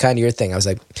magazine. It's kind of your thing. I was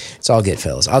like, it's all good,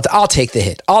 fellas. I'll take the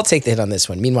hit. I'll take the hit on this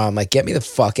one. Meanwhile, I'm like, get me the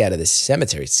fuck out of this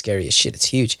cemetery. It's scary as shit. It's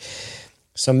huge.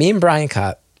 So me and Brian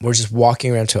Kopp, we're just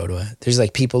walking around Totowa. There's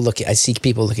like people looking. I see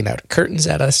people looking out curtains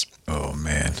at us. Oh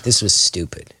man, this was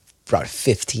stupid. Brought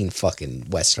 15 fucking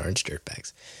West Orange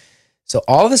dirtbags. So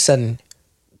all of a sudden,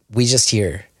 we just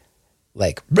hear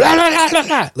like blah, blah, blah, blah,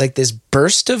 blah, like this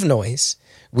burst of noise.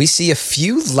 We see a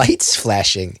few lights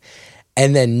flashing,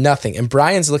 and then nothing. And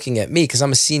Brian's looking at me because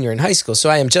I'm a senior in high school, so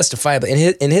I am justifiably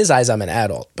in his eyes. I'm an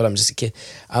adult, but I'm just a kid.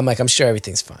 I'm like, I'm sure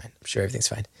everything's fine. I'm sure everything's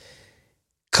fine.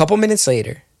 Couple minutes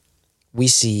later, we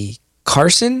see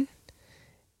Carson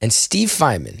and Steve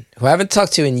Feynman, who I haven't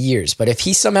talked to in years, but if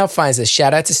he somehow finds this,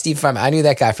 shout out to Steve Feynman. I knew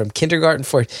that guy from kindergarten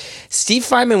forward. Steve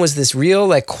Feynman was this real,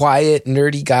 like, quiet,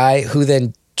 nerdy guy who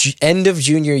then, end of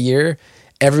junior year,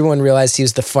 everyone realized he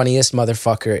was the funniest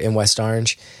motherfucker in West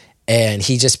Orange, and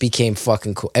he just became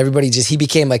fucking cool. He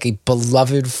became like a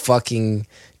beloved fucking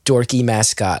dorky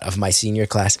mascot of my senior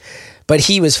class. But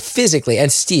he was physically,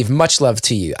 and Steve, much love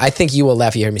to you. I think you will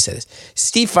laugh if you hear me say this.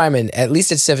 Steve Feynman, at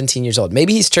least at 17 years old,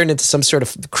 maybe he's turned into some sort of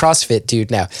CrossFit dude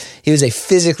now. He was a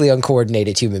physically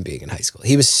uncoordinated human being in high school.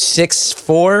 He was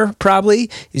 6'4", probably.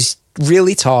 He was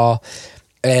really tall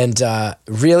and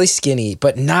really skinny,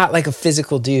 but not like a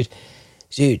physical dude.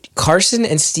 Dude, Carson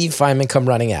and Steve Feynman come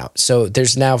running out. So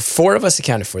there's now 4 of us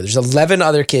accounted for. There's 11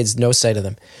 other kids, no sight of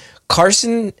them.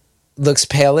 Carson looks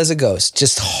pale as a ghost,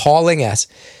 just hauling ass.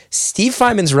 Steve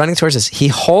Feynman's running towards us. He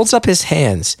holds up his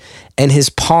hands, and his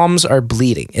palms are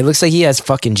bleeding. It looks like he has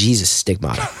fucking Jesus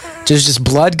stigmata. There's just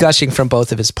blood gushing from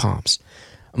both of his palms.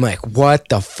 I'm like, what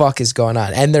the fuck is going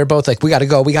on? And they're both like, we gotta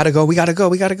go.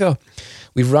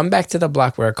 We run back to the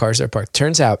block where our cars are parked.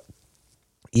 Turns out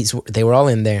they were all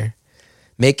in there,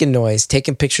 making noise,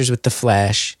 taking pictures with the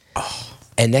flash.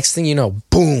 And next thing you know,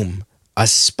 boom, a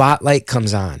spotlight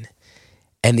comes on.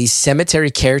 And these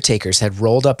cemetery caretakers had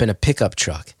rolled up in a pickup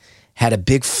truck, had a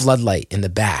big floodlight in the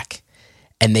back,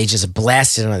 and they just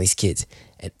blasted on these kids.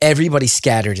 And everybody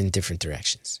scattered in different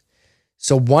directions.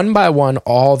 So one by one,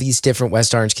 all these different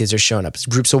West Orange kids are showing up. It's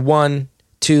groups of 1,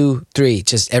 2, 3,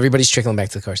 just everybody's trickling back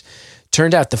to the cars.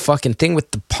 Turned out the fucking thing with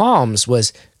the palms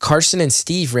was Carson and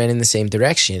Steve ran in the same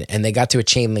direction, and they got to a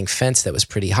chain link fence that was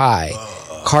pretty high.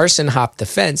 Carson hopped the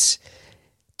fence,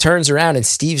 turns around, and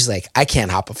Steve's like, I can't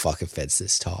hop a fucking fence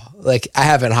this tall. Like,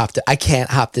 I can't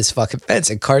hop this fucking fence.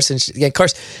 And Carson,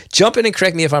 jump in and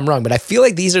correct me if I'm wrong, but I feel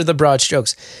like these are the broad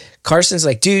strokes. Carson's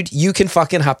like, dude, you can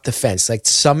fucking hop the fence. Like,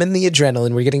 summon the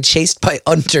adrenaline. We're getting chased by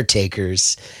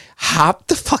undertakers. Hop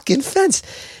the fucking fence.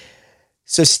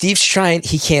 So Steve's trying,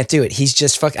 he can't do it. He's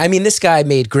just fucking, I mean, this guy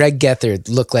made Greg Gethard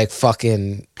look like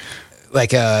fucking,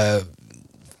 like a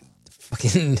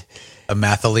fucking... a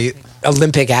mathlete?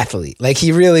 Olympic athlete. Like,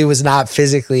 he really was not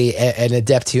physically an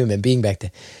adept human being back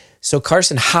then. So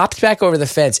Carson hopped back over the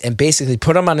fence and basically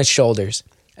put him on his shoulders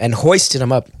and hoisted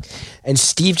him up. And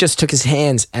Steve just took his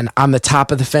hands and on the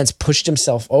top of the fence pushed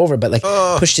himself over, but like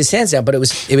pushed his hands down. But it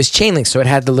was chain link, so it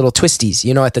had the little twisties,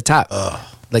 you know, at the top,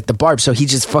 like the barb. So he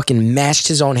just fucking mashed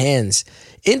his own hands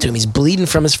into him. He's bleeding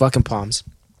from his fucking palms.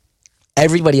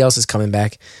 Everybody else is coming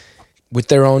back with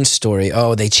their own story.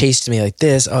 Oh, they chased me like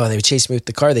this. Oh, they chased me with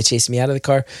the car. They chased me out of the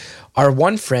car. Our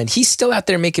one friend, he's still out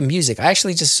there making music. I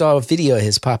actually just saw a video of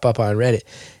his pop up on Reddit.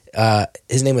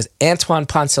 His name was Antoine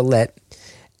Poncelet,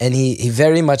 and he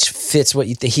very much fits what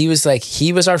you think.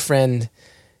 He was our friend.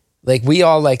 Like, we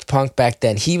all liked punk back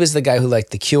then. He was the guy who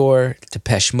liked The Cure,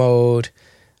 Depeche Mode,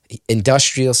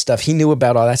 industrial stuff. He knew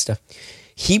about all that stuff.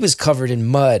 He was covered in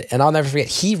mud, and I'll never forget,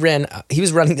 he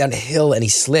was running down a hill and he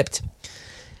slipped.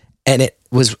 and it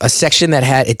was a section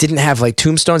that it didn't have like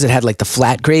tombstones. It had like the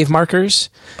flat grave markers.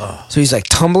 Oh. So he's like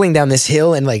tumbling down this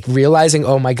hill and like realizing,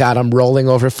 oh my God, I'm rolling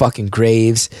over fucking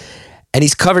graves. And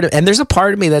he's covered. And there's a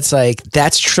part of me that's like,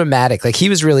 that's traumatic. Like he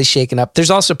was really shaken up. There's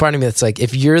also a part of me that's like,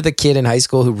 if you're the kid in high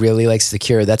school who really likes The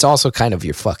Cure, that's also kind of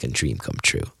your fucking dream come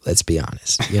true. Let's be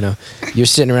honest. You know, you're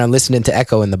sitting around listening to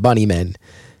Echo and the Bunnymen.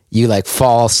 You like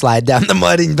fall, slide down the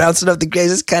mud and bouncing up the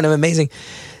graves. It's kind of amazing.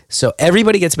 So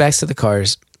everybody gets back to the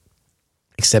cars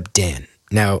except Dan.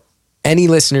 Now, any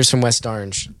listeners from West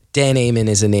Orange, Dan Amon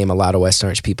is a name a lot of West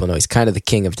Orange people know. He's kind of the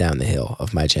king of down the hill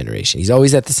of my generation. He's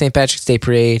always at the St. Patrick's Day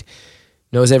Parade,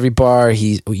 knows every bar.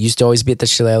 He used to always be at the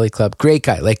Shillelagh Club. Great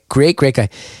guy, like great guy.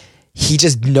 He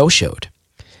just no-showed.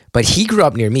 But he grew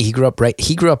up near me. He grew up,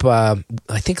 I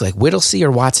think like Whittlesey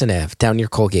or Watson Ave down near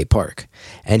Colgate Park.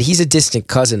 And he's a distant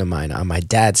cousin of mine on my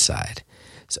dad's side.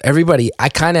 So everybody,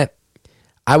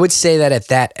 I would say that at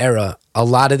that era, a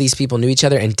lot of these people knew each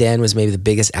other, and Dan was maybe the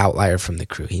biggest outlier from the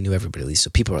crew. He knew everybody at least. So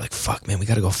people were like, fuck, man, we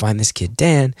got to go find this kid,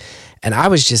 Dan. And I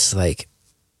was just like,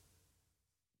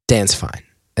 Dan's fine.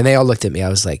 And they all looked at me. I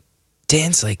was like,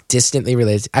 Dan's like distantly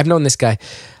related. I've known this guy.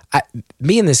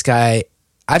 Me and this guy,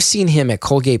 I've seen him at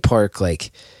Colgate Park,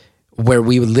 like where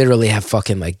we would literally have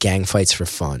fucking like gang fights for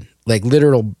fun. Like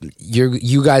literal,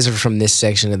 you guys are from this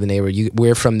section of the neighborhood.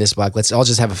 We're from this block. Let's all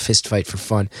just have a fist fight for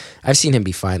fun. I've seen him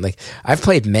be fine. Like I've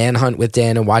played Manhunt with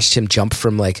Dan and watched him jump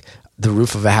from like the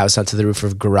roof of a house onto the roof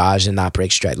of a garage and not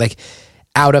break stride. Like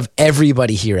out of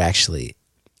everybody here, actually,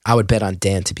 I would bet on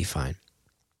Dan to be fine.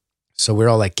 So we're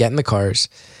all like, get in the cars.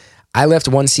 I left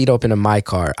one seat open in my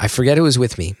car. I forget who was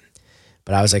with me,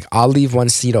 but I was like, I'll leave one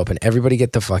seat open. Everybody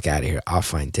get the fuck out of here. I'll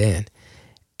find Dan.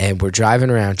 And we're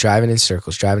driving around, driving in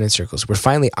circles. We're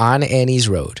finally on Annie's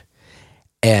Road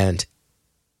and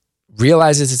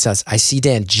realizes it's us. I see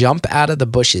Dan jump out of the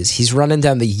bushes. He's running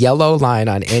down the yellow line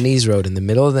on Annie's Road in the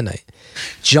middle of the night,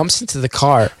 jumps into the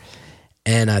car,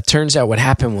 and turns out what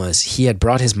happened was he had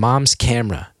brought his mom's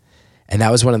camera. And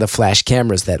that was one of the flash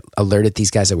cameras that alerted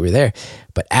these guys that we were there.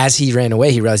 But as he ran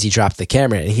away, he realized he dropped the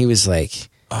camera. And he was like,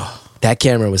 oh, that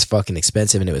camera was fucking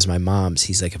expensive and it was my mom's.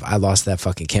 He's like, if I lost that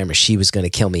fucking camera, she was going to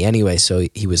kill me anyway. So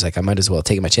he was like, I might as well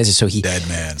take my chances. So he dead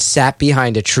man sat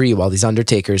behind a tree while these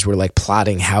undertakers were like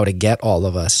plotting how to get all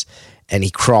of us. And he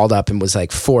crawled up and was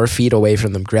like 4 feet away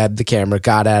from them, grabbed the camera,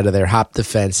 got out of there, hopped the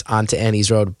fence onto Annie's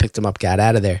Road, picked him up, got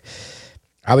out of there.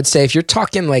 I would say if you're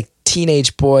talking like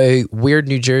teenage boy, weird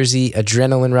New Jersey,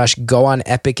 adrenaline rush, go on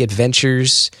epic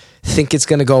adventures, think it's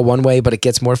going to go one way, but it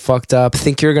gets more fucked up,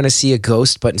 think you're going to see a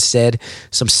ghost, but instead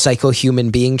some psycho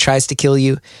human being tries to kill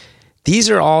you.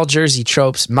 These are all Jersey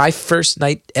tropes. My first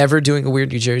night ever doing a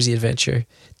weird New Jersey adventure,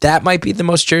 that might be the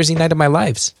most Jersey night of my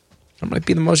life. That might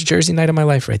be the most Jersey night of my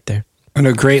life right there. And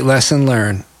a great lesson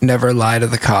learned, never lie to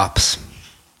the cops.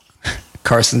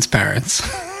 Carson's parents.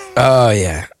 Oh,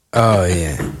 yeah.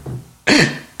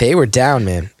 They were down,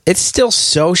 man. It's still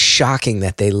so shocking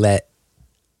that they let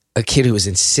a kid who was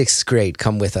in 6th grade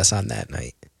come with us on that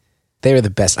night. They were the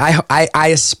best. I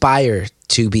aspire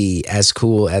to be as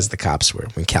cool as the cops were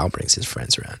when Cal brings his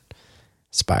friends around.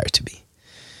 Aspire to be. It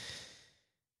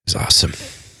was awesome.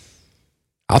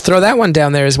 I'll throw that one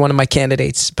down there as one of my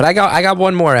candidates. But I got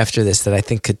one more after this that I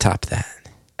think could top that.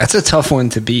 That's a tough one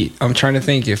to beat. I'm trying to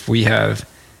think if we have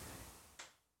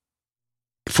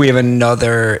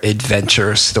another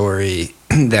adventure story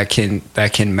that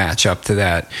can match up to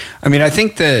that. I mean, I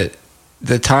think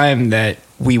the time that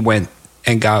we went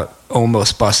and got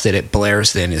almost busted at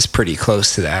Blairsden is pretty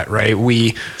close to that, right?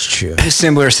 It's true.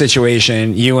 Similar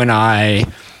situation, you and I,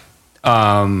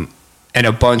 and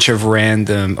a bunch of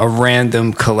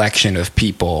random collection of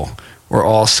people were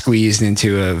all squeezed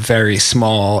into a very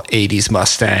small 80s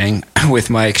Mustang with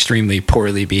my extremely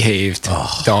poorly behaved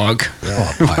dog.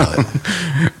 Oh, Pilot.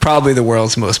 Probably the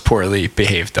world's most poorly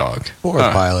behaved dog. Poor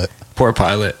Pilot. Poor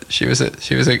Pilot. She was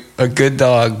a good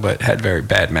dog, but had very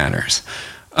bad manners.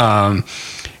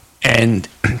 And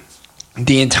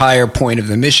the entire point of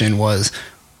the mission was,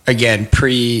 again,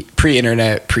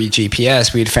 pre-internet,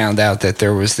 pre-GPS, we'd found out that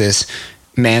there was this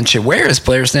mansion. Where is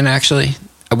Blairsden, actually?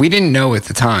 We didn't know at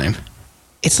the time.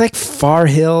 It's like Far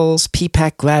Hills,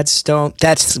 Peapack, Gladstone.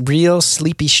 That's real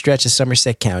sleepy stretch of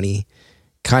Somerset County.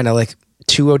 Kind of like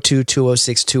 202,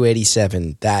 206,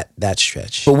 287, that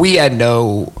stretch. But we didn't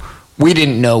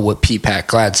know what Peapack,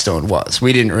 Gladstone was.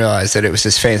 We didn't realize that it was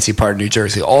this fancy part of New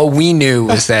Jersey. All we knew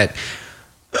was that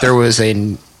there was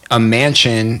a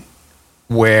mansion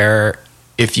where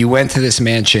if you went to this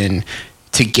mansion,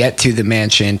 to get to the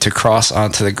mansion, to cross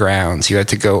onto the grounds, you had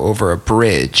to go over a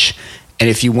bridge. And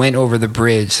if you went over the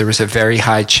bridge, there was a very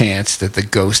high chance that the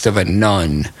ghost of a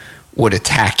nun would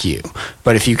attack you.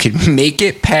 But if you could make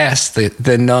it past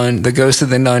the nun, the ghost of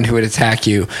the nun who would attack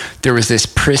you, there was this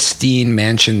pristine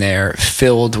mansion there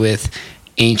filled with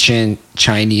ancient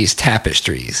Chinese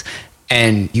tapestries.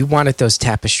 And You wanted those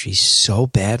tapestries so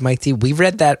bad, Mike D. We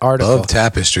read that article. Love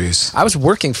tapestries. I was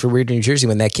working for Weird New Jersey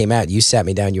when that came out. You sat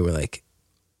me down. You were like,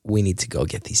 we need to go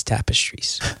get these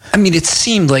tapestries. I mean, it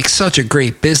seemed like such a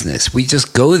great business. We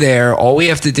just go there. All we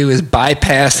have to do is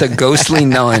bypass a ghostly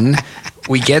nun.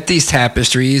 We get these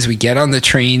tapestries. We get on the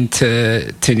train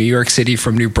to New York City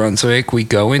from New Brunswick. We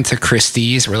go into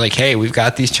Christie's. We're like, hey, we've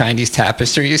got these Chinese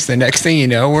tapestries. The next thing you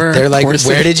know, They're like,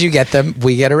 where did you get them?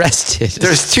 We get arrested.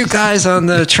 There's two guys on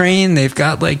the train. They've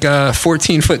got like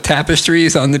 14-foot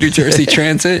tapestries on the New Jersey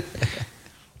Transit.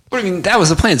 But I mean, that was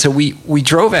the plan. So we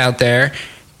drove out there.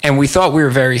 And we thought we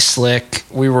were very slick.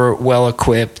 We were well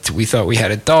equipped. We thought we had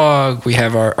a dog. We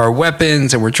have our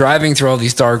weapons, and we're driving through all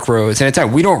these dark roads. And at the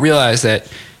time, we don't realize that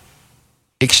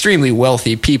extremely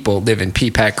wealthy people live in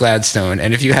Peapack Gladstone.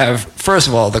 And if you have, first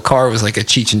of all, the car was like a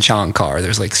Cheech and Chong car.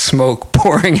 There's like smoke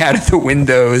pouring out of the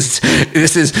windows.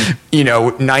 This is,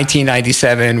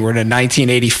 1997. We're in a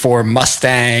 1984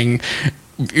 Mustang.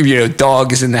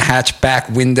 Dog is in the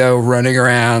hatchback window running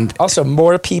around. Also,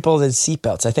 more people than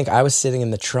seatbelts. I think I was sitting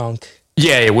in the trunk.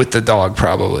 Yeah, with the dog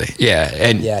probably. Yeah,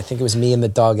 and Yeah, I think it was me and the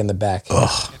dog in the back.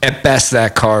 at best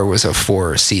that car was a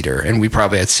 4-seater, and we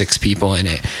probably had 6 people in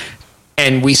it.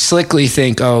 And we slickly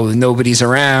think, oh, nobody's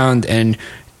around. And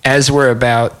as we're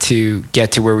about to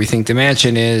get to where we think the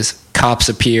mansion is, cops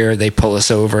appear. They pull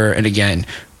us over, and again,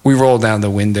 we roll down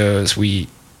the windows.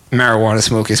 Marijuana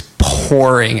smoke is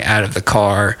pouring out of the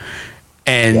car,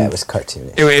 and Yeah, it was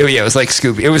cartoonish. it was like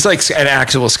Scooby. It was like an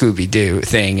actual Scooby-Doo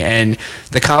thing. And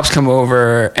the cops come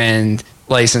over, and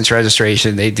license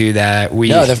registration, they do that.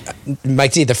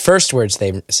 Mike D, the first words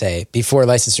they say before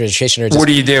license registration are just, What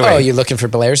are you doing? Oh, you looking for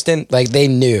Blairsden? Like, they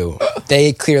knew.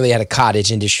 They clearly had a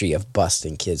cottage industry of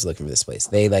busting kids looking for this place.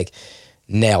 They,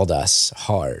 nailed us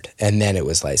hard, and then it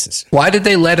was licensed. Why did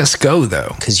they let us go,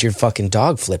 though? Because your fucking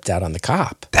dog flipped out on the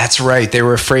cop. That's right. They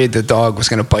were afraid the dog was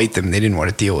going to bite them. They didn't want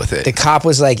to deal with it. The cop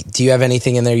was like, do you have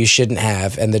anything in there you shouldn't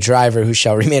have? And the driver, who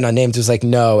shall remain unnamed, was like,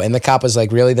 no. And the cop was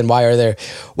like, really? Then why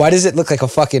does it look like a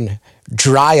fucking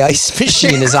dry ice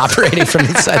machine is operating from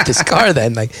inside this car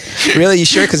then? Like, really, you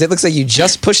sure? Because it looks like you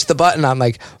just pushed the button on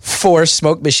 4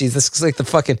 smoke machines. This looks like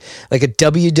a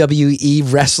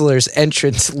WWE wrestler's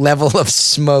entrance level of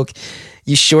smoke.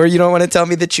 You sure you don't want to tell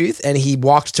me the truth? And he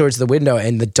walked towards the window,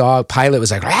 and the dog pilot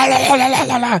was like, la, la, la, la,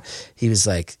 la, la. He was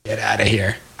like, Get out of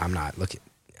here. I'm not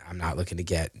looking to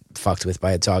get fucked with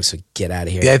by a dog, so get out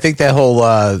of here. Yeah, I think that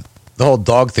the whole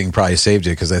dog thing probably saved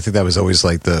you, because I think that was always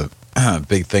like the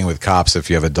big thing with cops. If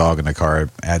you have a dog in the car, it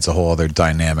adds a whole other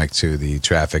dynamic to the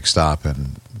traffic stop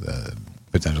and the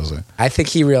potentials. I think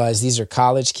he realized these are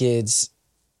college kids.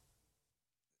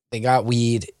 They got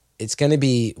weed. It's going to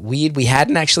be weed. We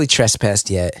hadn't actually trespassed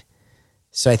yet.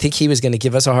 So I think he was going to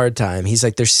give us a hard time. He's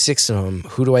like, there's 6 of them.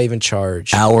 Who do I even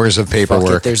charge? Hours of Fuck it,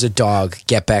 paperwork. there's a dog.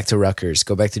 Get back to Rutgers.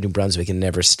 Go back to New Brunswick and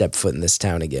never step foot in this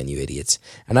town again, you idiots.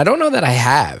 And I don't know that I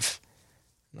have.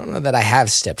 I don't know that I have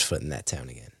stepped foot in that town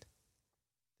again.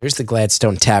 There's the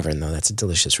Gladstone Tavern, though. That's a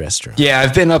delicious restaurant. Yeah,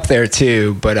 I've been up there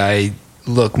too, but I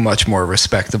look much more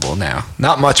respectable now.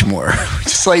 Not much more,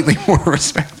 slightly more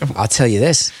respectable. I'll tell you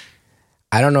this.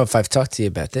 I don't know if I've talked to you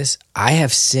about this. I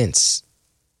have since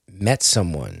met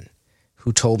someone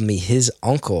who told me his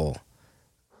uncle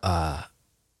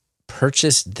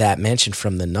purchased that mansion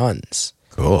from the nuns.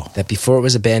 Cool. That before it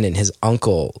was abandoned, his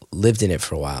uncle lived in it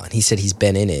for a while, and he said he's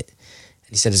been in it. And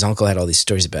he said his uncle had all these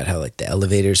stories about how the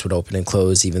elevators would open and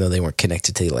close even though they weren't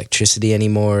connected to the electricity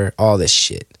anymore. All this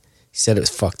shit. He said it was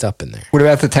fucked up in there. What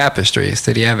about the tapestries?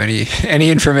 Did he have any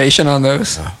information on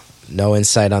those? No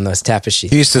insight on those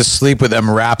tapestries. He used to sleep with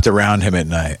them wrapped around him at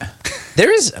night.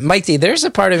 There is, Mike D, there's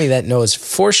a part of me that knows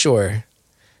for sure.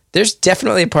 There's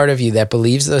definitely a part of you that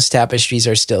believes those tapestries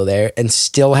are still there and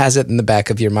still has it in the back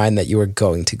of your mind that you are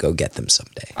going to go get them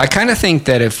someday. I kind of think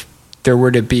that if there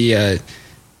were to be a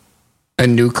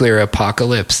nuclear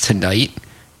apocalypse tonight,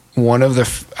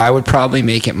 I would probably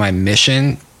make it my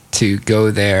mission to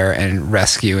go there and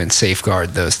rescue and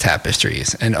safeguard those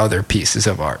tapestries and other pieces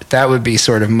of art. That would be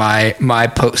sort of my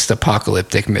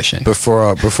post-apocalyptic mission. Before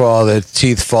all the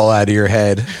teeth fall out of your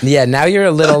head. Yeah, now you're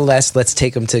a little less, let's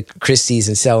take them to Christie's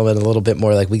and sell them, and a little bit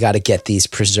more like, we got to get these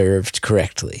preserved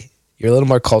correctly. You're a little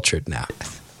more cultured now.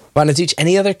 Bonaduce,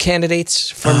 any other candidates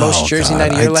for most Jersey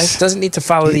night of your life? Doesn't need to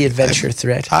follow the adventure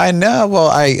thread. I know.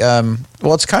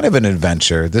 Well, it's kind of an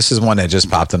adventure. This is one that just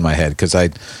popped in my head because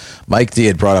Mike D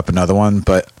had brought up another one,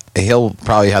 but he'll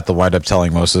probably have to wind up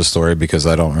telling most of the story because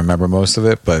I don't remember most of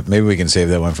it, but maybe we can save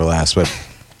that one for last. But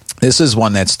this is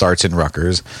one that starts in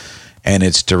Rutgers, and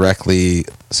it's directly,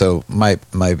 so my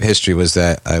history was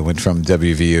that I went from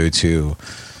WVU to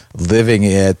living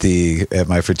at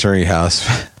my fraternity house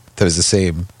that was the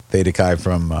same Theta Chi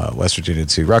from West Virginia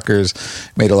to Rutgers,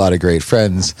 made a lot of great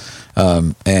friends,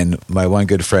 and my one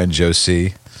good friend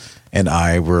Josie and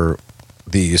I were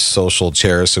the social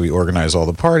chairs, so we organized all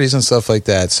the parties and stuff like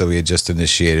that. So we had just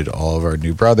initiated all of our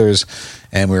new brothers,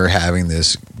 and we were having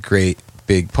this great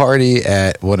big party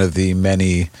at one of the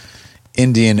many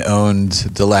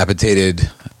Indian-owned, dilapidated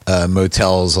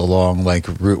motels along like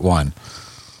Route 1.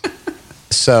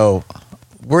 So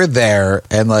we're there,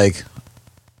 and like,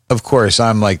 of course,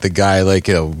 I'm like the guy, like,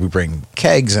 you know, we bring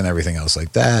kegs and everything else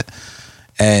like that,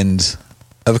 and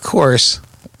of course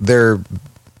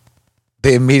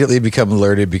they immediately become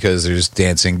alerted because there's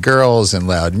dancing girls and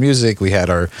loud music. We had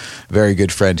our very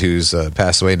good friend who's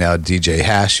passed away now, DJ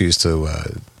Hash, who used to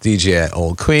DJ at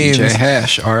Old Queens. DJ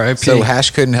Hash, R.I.P. So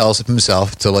Hash couldn't help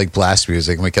himself to like blast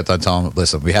music, and we kept on telling him,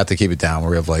 listen, we have to keep it down.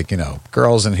 We have like, you know,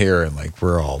 girls in here, and like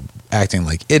we're all acting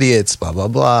like idiots, blah, blah,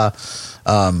 blah.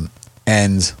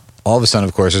 And all of a sudden,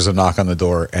 of course, there's a knock on the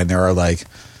door, and there are like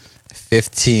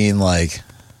 15 like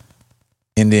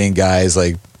Indian guys,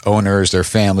 like owners, their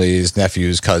families,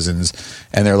 nephews, cousins,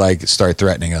 and they're like start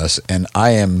threatening us, and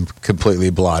I am completely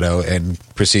blotto and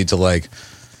proceed to like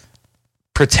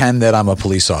pretend that I'm a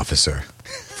police officer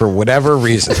for whatever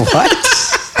reason. What?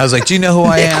 I was like, do you know who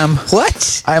I am?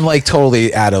 What? I'm like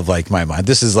totally out of like my mind.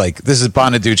 This is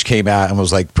Bonaduce came out and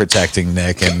was like protecting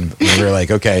Nick, and we were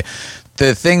like, okay.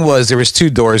 The thing was, there was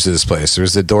 2 doors to this place. There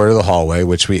was the door to the hallway,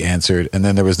 which we answered, and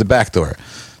then there was the back door.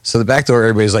 So the back door,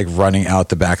 everybody's like running out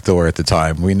the back door at the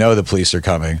time. We know the police are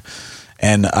coming.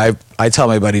 And I tell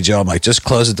my buddy Joe, I'm like, just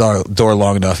close the door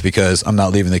long enough because I'm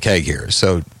not leaving the keg here.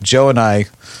 So Joe and I,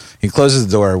 he closes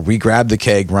the door. We grab the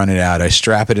keg, run it out. I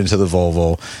strap it into the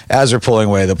Volvo. As we're pulling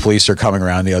away, the police are coming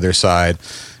around the other side.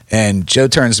 And Joe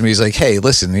turns to me. He's like, hey,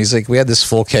 listen. He's like, we had this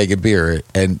full keg of beer,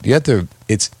 and you have to,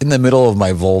 it's in the middle of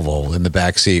my Volvo in the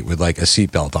back seat with like a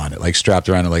seatbelt on it, like strapped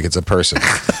around it like it's a person.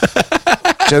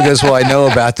 Joe goes, well, I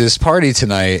know about this party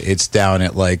tonight. It's down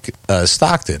at like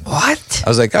Stockton. What? I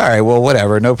was like, all right, well,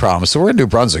 whatever, no problem. So we're in New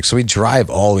Brunswick, so we drive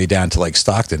all the way down to like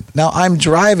Stockton. Now I'm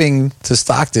driving to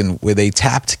Stockton with a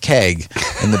tapped keg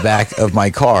in the back of my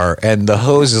car, and the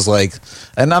hose is like,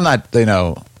 and I'm not, you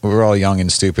know, we're all young and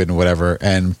stupid and whatever,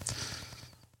 and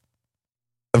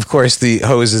of course the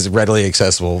hose is readily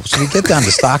accessible. So we get down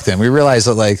to Stockton. We realize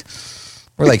that like,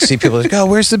 we're like, see people like, oh,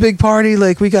 where's the big party?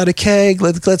 Like, we got a keg.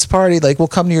 Let's party. Like, we'll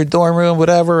come to your dorm room,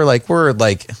 whatever. Like, we're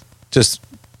like just,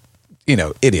 you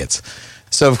know, idiots.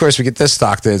 So, of course, we get this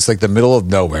Stockton. It's like the middle of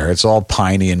nowhere. It's all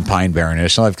piney and Pine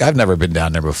Barrenish. And like, I've never been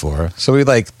down there before. So we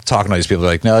like talking to these people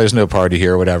like, no, there's no party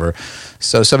here or whatever.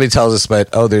 So somebody tells us, but,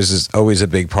 oh, there's always a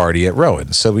big party at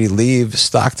Rowan. So we leave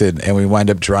Stockton and we wind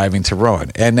up driving to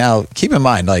Rowan. And now keep in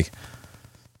mind, like,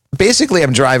 basically,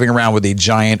 I'm driving around with a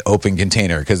giant open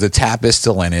container because the tap is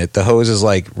still in it. The hose is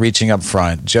like reaching up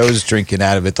front. Joe's drinking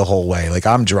out of it the whole way. Like,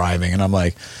 I'm driving, and I'm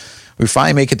like, we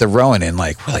finally make it to Rowan, and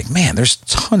like, we're like, man, there's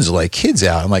tons of like kids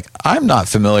out. I'm like, I'm not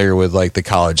familiar with like the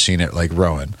college scene at like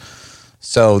Rowan.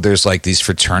 So there's like these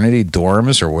fraternity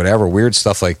dorms or whatever, weird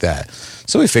stuff like that.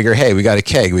 So we figure, hey, we got a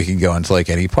keg. We can go into like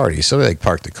any party. So we like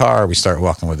park the car. We start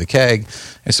walking with the keg.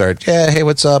 I start, yeah, hey,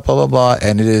 what's up, blah, blah, blah.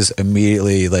 And it is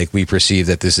immediately like we perceive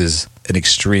that this is an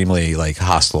extremely like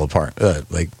hostile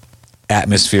like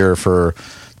atmosphere for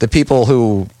the people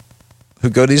who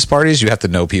go to these parties. You have to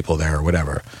know people there or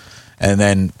whatever. And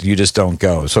then you just don't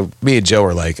go. So me and Joe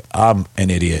are like, I'm an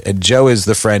idiot. And Joe is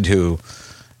the friend who,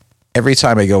 every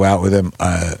time I go out with him,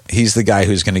 he's the guy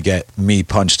who's going to get me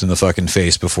punched in the fucking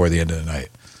face before the end of the night.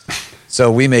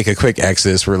 So we make a quick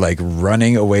exodus. We're like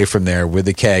running away from there with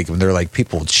the keg, and they're like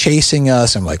people chasing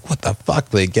us. I'm like, what the fuck?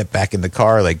 They get back in the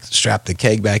car, like strap the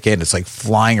keg back in. It's like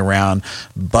flying around,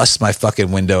 bust my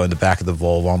fucking window in the back of the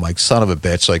Volvo. I'm like, son of a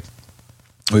bitch. Like,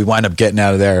 we wind up getting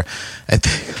out of there. And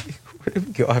where did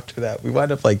we go after that? We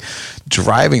wind up like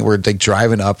driving. We're like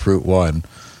driving up Route 1,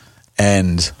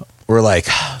 and we're like,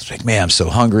 man, I'm so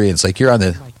hungry. And it's like, you're on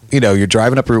the, you know, you're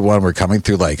driving up Route 1. We're coming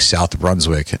through like South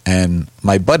Brunswick, and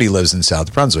my buddy lives in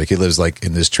South Brunswick. He lives like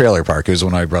in this trailer park. He was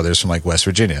one of my brothers from like West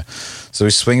Virginia. So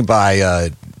we swing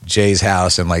by Jay's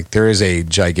house, and like there is a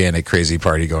gigantic crazy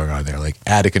party going on there, like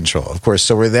out of control, of course.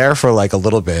 So we're there for like a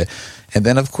little bit, and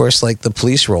then of course like the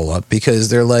police roll up because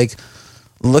they're like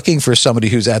looking for somebody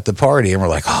who's at the party, and we're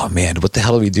like, oh man, what the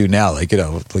hell do we do now? Like, you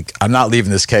know, like I'm not leaving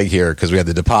this keg here because we had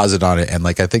the deposit on it, and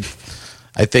like I think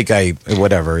I think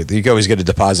whatever. You could always get a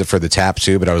deposit for the tap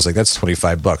too, but I was like, that's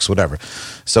 $25, whatever.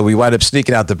 So we wind up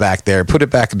sneaking out the back there, put it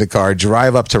back in the car,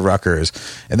 drive up to Rutgers,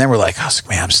 and then we're like, I was like,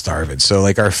 man, I'm starving. So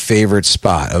like our favorite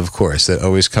spot, of course, that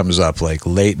always comes up like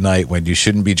late night when you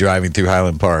shouldn't be driving through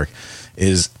Highland Park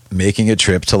is making a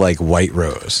trip to like White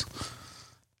Rose.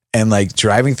 And like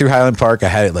driving through Highland Park, I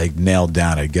had it like nailed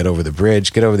down. I'd get over the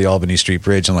bridge, get over the Albany Street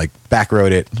Bridge, and like back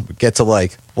road it, get to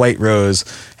like White Rose,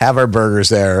 have our burgers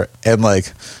there, and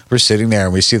like we're sitting there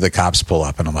and we see the cops pull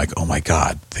up, and I'm like, oh my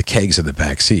god, the keg's in the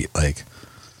back seat. Like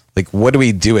what do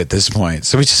we do at this point?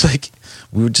 So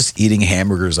we were just eating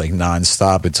hamburgers like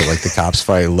nonstop until like the cops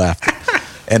finally left.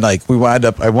 And like I wound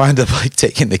up like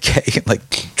taking the keg and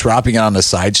like dropping it on the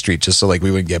side street just so like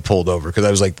we wouldn't get pulled over, because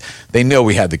I was like, they know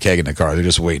we had the keg in the car, they're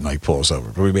just waiting to like pull us over.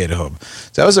 But we made it home.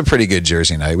 So that was a pretty good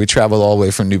Jersey night. We traveled all the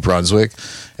way from New Brunswick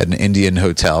at an Indian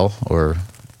hotel, or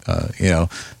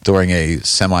during a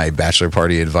semi-bachelor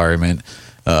party environment,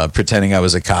 pretending I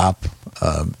was a cop,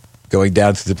 going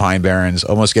down to the Pine Barrens,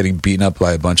 almost getting beaten up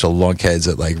by a bunch of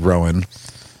lunkheads at like Rowan.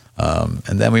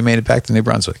 And then we made it back to New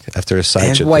Brunswick after a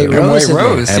side trip. White Rose.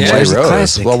 And Yeah, White Rose.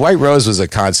 classic. Well, White Rose was a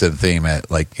constant theme at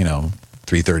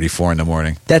 3:34 in the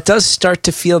morning. That does start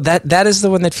to feel that is the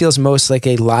one that feels most like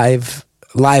a live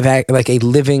act, like a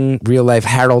living real life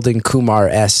Harold and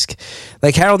Kumar-esque.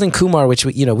 Like Harold and Kumar, which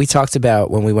we talked about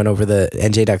when we went over the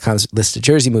NJ.com's list of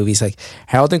Jersey movies. Like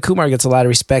Harold and Kumar gets a lot of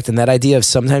respect, and that idea of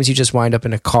sometimes you just wind up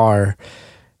in a car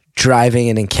driving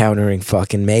and encountering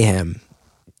fucking mayhem.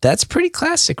 That's pretty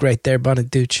classic right there,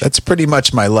 Bonaduce. That's pretty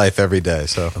much my life every day.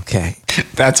 So Okay.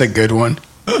 That's a good one.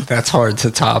 That's hard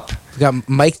to top. We've got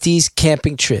Mike D's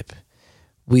camping trip.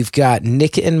 We've got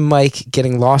Nick and Mike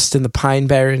getting lost in the Pine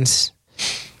Barrens,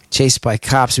 chased by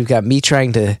cops. We've got me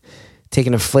trying to take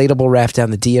an inflatable raft down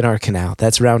the DNR Canal.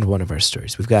 That's round one of our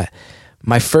stories. We've got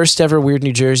my first ever Weird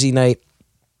New Jersey night,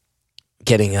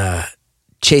 getting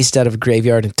chased out of a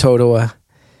graveyard in Totowa.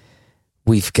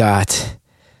 We've got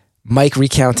Mike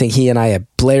recounting he and I at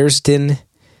Blairsden,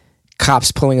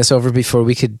 cops pulling us over before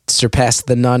we could surpass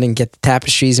the Nun and get the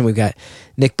tapestries. And we've got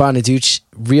Nick Bonaduce,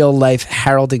 real life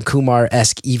Harold and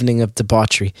Kumar-esque evening of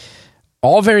debauchery.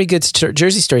 All very good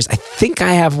Jersey stories. I think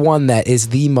I have one that is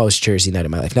the most Jersey night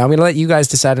of my life. Now I'm going to let you guys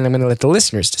decide, and I'm going to let the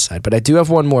listeners decide. But I do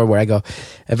have one more where I go,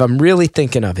 if I'm really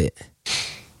thinking of it,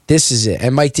 this is it.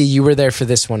 And Mike D, you were there for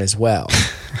this one as well.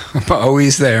 I'm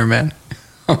always there, man.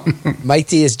 Mike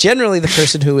D is generally the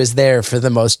person who is there for the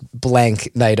most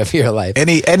blank night of your life.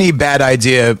 any bad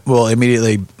idea will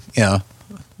immediately,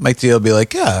 Mike D will be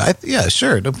like, yeah,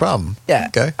 sure, no problem. Yeah,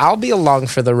 Okay. I'll be along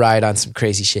for the ride on some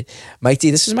crazy shit. Mike D,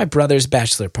 this was my brother's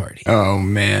bachelor party. Oh,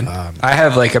 man. I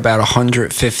have like about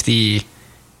 150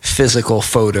 physical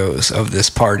photos of this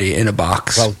party in a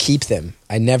box. Well, keep them.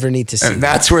 I never need to see And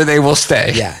that's where they will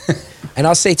stay. Yeah. And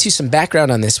I'll say, too, some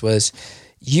background on this was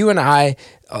you and I,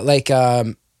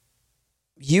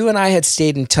 you and I had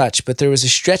stayed in touch, but there was a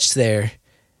stretch there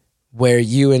where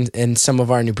you and some of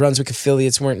our New Brunswick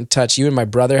affiliates weren't in touch. You and my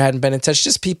brother hadn't been in touch.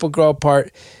 Just people grow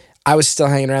apart. I was still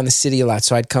hanging around the city a lot,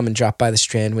 so I'd come and drop by the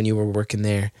Strand when you were working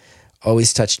there.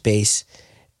 Always touched base.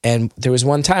 And there was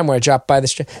one time where I dropped by the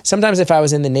Strand. Sometimes if I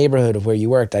was in the neighborhood of where you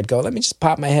worked, I'd go, let me just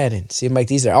pop my head in, see if Mike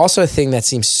D's there. Also a thing that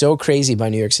seems so crazy by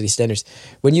New York City standards.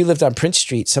 When you lived on Prince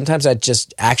Street, sometimes I'd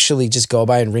just actually just go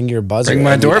by and ring your buzzer. Ring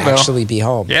my and you'd doorbell. actually be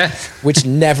home. Yeah. Which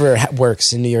never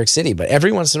works in New York City. But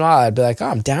every once in a while, I'd be like, oh,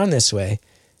 I'm down this way.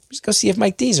 Just go see if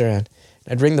Mike D's around.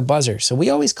 I'd ring the buzzer. So we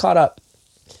always caught up.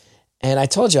 And I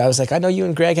told you, I was like, I know you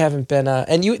and Greg haven't been, and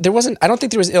I don't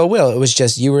think there was ill will. It was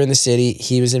just, you were in the city,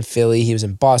 he was in Philly, he was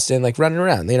in Boston, like running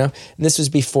around, And this was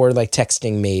before like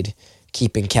texting made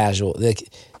keeping casual. Like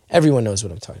everyone knows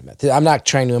what I'm talking about. I'm not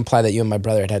trying to imply that you and my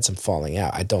brother had some falling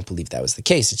out. I don't believe that was the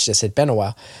case. It's just, it'd been a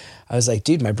while. I was like,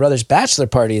 dude, my brother's bachelor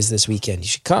party is this weekend. You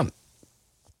should come.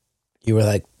 You were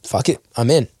like, fuck it, I'm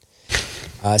in.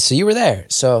 So you were there.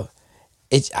 So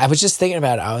I was just thinking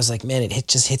about it. I was like, man, it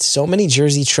just hits so many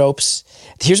Jersey tropes.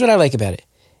 Here's what I like about it.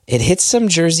 It hits some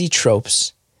Jersey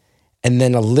tropes, and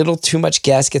then a little too much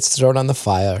gas gets thrown on the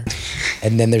fire,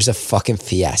 and then there's a fucking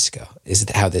fiasco, is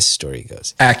how this story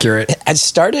goes. Accurate. I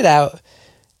started out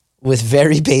with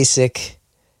very basic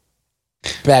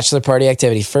bachelor party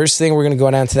activity. First thing, we're going to go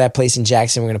down to that place in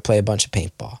Jackson. We're going to play a bunch of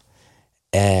paintball.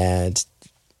 And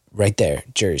right there,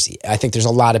 Jersey. I think there's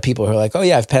a lot of people who are like, oh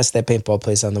yeah, I've passed that paintball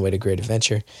place on the way to Great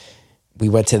Adventure. We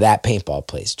went to that paintball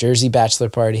place. Jersey bachelor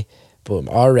party. Boom.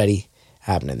 Already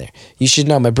happening there. You should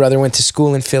know, my brother went to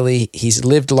school in Philly. He's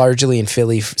lived largely in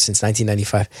Philly since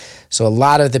 1995. So a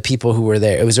lot of the people who were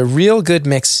there, it was a real good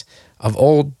mix of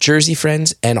old Jersey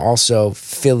friends and also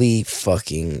Philly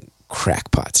fucking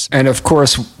crackpots. And of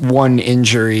course, one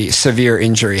severe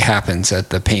injury happens at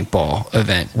the paintball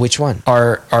event. Which one?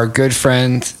 Our good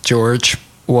friend George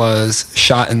was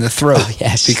shot in the throat. Oh,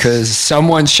 yes. Because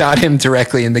someone shot him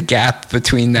directly in the gap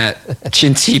between that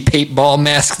chintzy paintball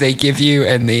mask they give you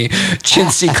and the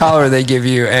chintzy collar they give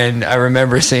you. And I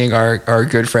remember seeing our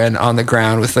good friend on the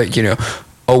ground with, like, you know,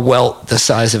 a welt the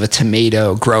size of a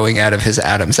tomato growing out of his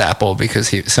Adam's apple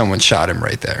because someone shot him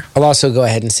right there. I'll also go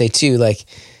ahead and say too, like,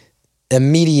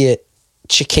 immediate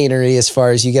chicanery as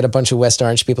far as you get a bunch of West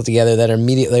Orange people together that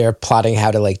immediately are plotting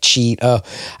how to, like, cheat. Oh,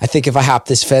 I think if I hop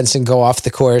this fence and go off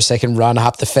the course, I can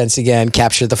hop the fence again,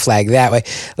 capture the flag that way.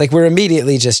 Like, we're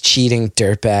immediately just cheating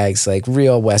dirtbags, like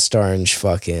real West Orange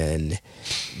fucking,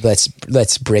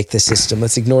 let's break the system.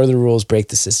 Let's ignore the rules, break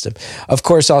the system. Of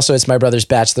course, also it's my brother's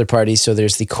bachelor party, so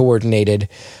there's the coordinated,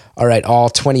 all right, all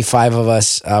 25 of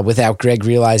us, without Greg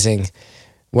realizing,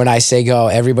 when I say go,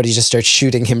 everybody just starts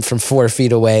shooting him from 4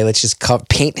 feet away. Let's just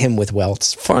paint him with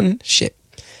welts. Fun shit.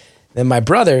 Then my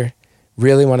brother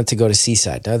really wanted to go to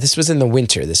Seaside. Now, this was in the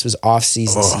winter. This was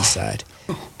off-season Seaside.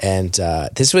 And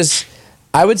this was,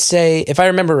 I would say, if I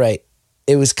remember right,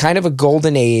 it was kind of a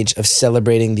golden age of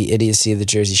celebrating the idiocy of the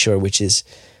Jersey Shore, which is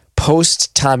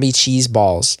post-Tommy Cheese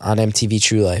Balls on MTV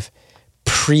True Life,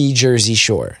 pre-Jersey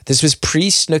Shore. This was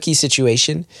pre-Snooki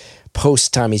situation,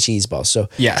 post Tommy Cheese Balls. So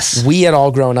yes, we had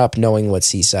all grown up knowing what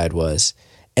Seaside was.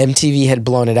 MTV had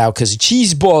blown it out because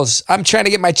cheese balls. I'm trying to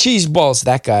get my cheese balls.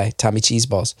 That guy, Tommy Cheese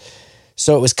Balls.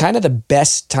 So it was kind of the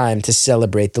best time to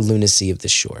celebrate the lunacy of the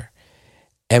shore.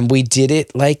 And we did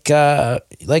it like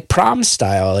prom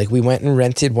style. Like, we went and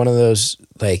rented one of those,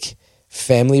 like,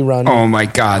 family run oh my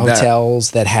God,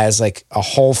 hotels that has, like, a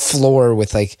whole floor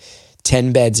with, like,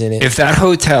 10 beds in it. If that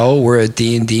hotel were a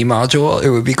D&D module, it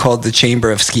would be called the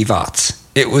Chamber of Skivats.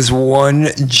 It was one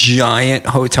giant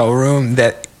hotel room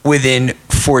that within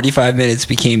 45 minutes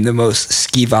became the most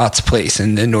Skivats place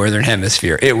in the Northern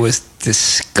Hemisphere. It was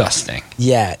disgusting.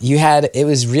 Yeah, it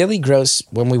was really gross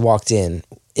when we walked in.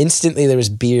 Instantly there was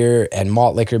beer and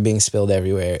malt liquor being spilled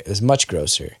everywhere. It was much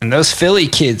grosser. And those Philly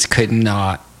kids could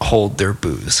not hold their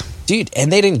booze. Dude,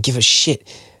 and they didn't give a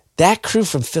shit. That crew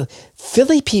from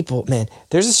Philly people, man,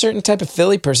 there's a certain type of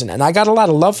Philly person, and I got a lot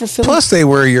of love for Philly. Plus, they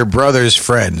were your brother's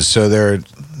friends, so they're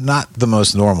not the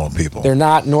most normal people. They're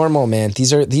not normal, man.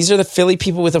 These are the Philly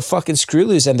people with a fucking screw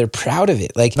loose, and they're proud of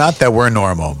it. Like, not that we're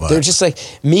normal, but they're just like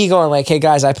me going like, "Hey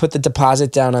guys, I put the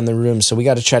deposit down on the room, so we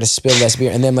got to try to spill less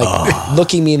beer." And then like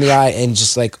looking me in the eye and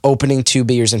just like opening 2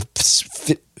 beers and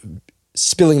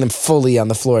spilling them fully on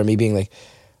the floor, and me being like,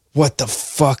 what the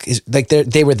fuck is, like,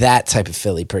 they were that type of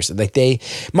Philly person. Like,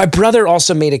 my brother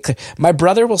also made it clear. My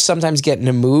brother will sometimes get in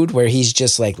a mood where he's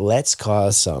just like, let's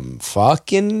cause some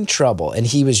fucking trouble. And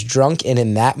he was drunk and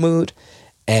in that mood,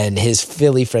 and his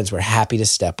Philly friends were happy to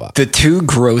step up. The 2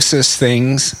 grossest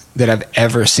things that I've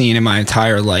ever seen in my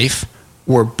entire life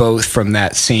were both from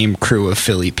that same crew of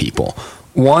Philly people.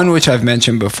 One, which I've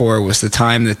mentioned before, was the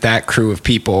time that crew of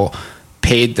people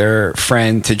paid their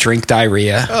friend to drink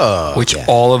diarrhea, which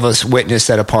all of us witnessed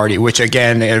at a party, which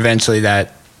again, eventually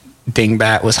that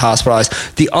dingbat was hospitalized.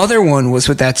 The other one was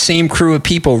with that same crew of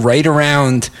people right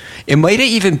around, it might have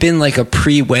even been like a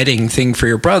pre-wedding thing for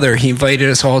your brother. He invited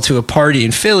us all to a party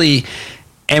in Philly,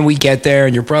 and we get there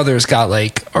and your brother's got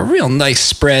like a real nice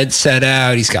spread set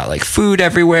out. He's got like food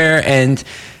everywhere, and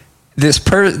this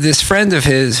friend of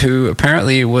his who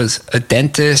apparently was a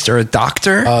dentist or a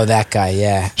doctor. Oh, that guy,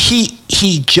 yeah.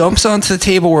 He jumps onto the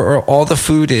table where all the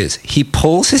food is. He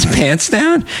pulls his pants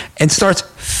down and starts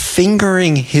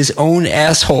fingering his own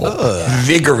asshole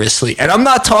vigorously. And I'm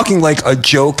not talking like a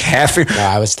joke half. No,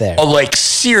 I was there. Oh, like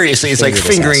seriously, it's like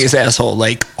fingering his asshole,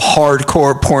 like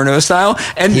hardcore porno style.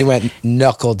 And he went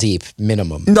knuckle deep,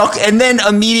 minimum. And then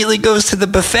immediately goes to the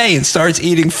buffet and starts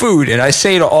eating food. And I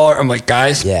say to all, I'm like,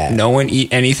 guys, no one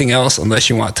eat anything else unless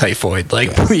you want typhoid.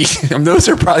 Like, please. Those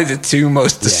are probably the 2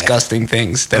 most disgusting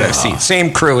things that I've seen.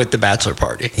 Same crew at the bachelor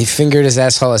party. He fingered his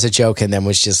asshole as a joke and then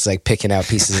was just like picking out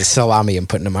pieces of salami and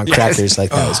putting them on crackers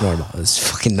like that was normal. It was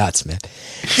fucking nuts, man.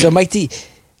 So Mike D,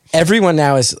 everyone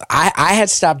now is, I had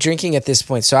stopped drinking at this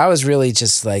point, so I was really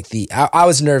just like I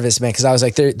was nervous, man, because I was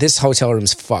like, this hotel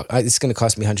room's fucked. It's going to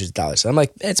cost me hundreds of dollars. So I'm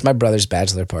like, it's my brother's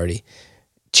bachelor party.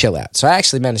 Chill out. So I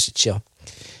actually managed to chill.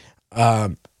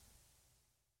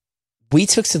 We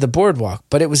took to the boardwalk,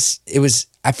 but it was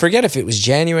I forget if it was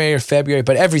January or February,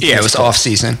 but everything it was off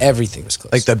season. Everything was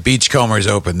closed. Like the Beachcombers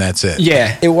open, that's it.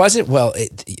 Yeah. It wasn't, well,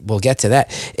 we'll get to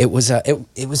that. It was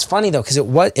it was funny though, because it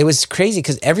was crazy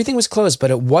because everything was closed,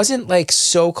 but it wasn't like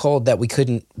so cold that we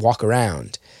couldn't walk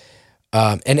around.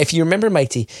 And if you remember, Mike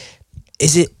T,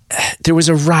 there was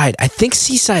a ride. I think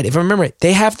Seaside, if I remember right,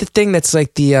 they have the thing that's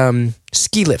like the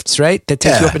ski lifts, right? That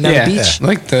take you up and down the beach.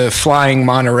 Like the flying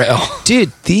monorail.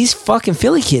 Dude, these fucking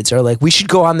Philly kids are like, we should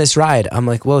go on this ride. I'm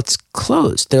like, well, it's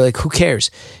closed. They're like, who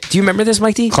cares? Do you remember this,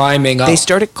 Mike D? Climbing up. They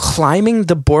started climbing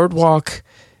the boardwalk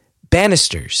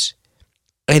banisters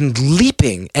and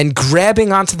leaping and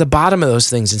grabbing onto the bottom of those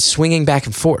things and swinging back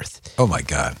and forth. Oh my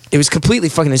God. It was completely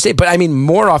fucking insane. But I mean,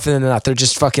 more often than not, they're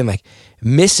just fucking like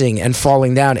missing and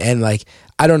falling down. And like,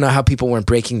 I don't know how people weren't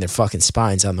breaking their fucking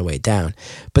spines on the way down.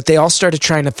 But they all started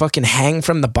trying to fucking hang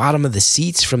from the bottom of the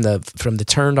seats from the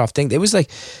turned off thing. It was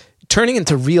like turning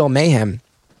into real mayhem.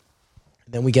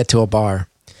 And then we get to a bar,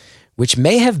 which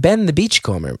may have been the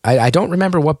Beachcomber. I don't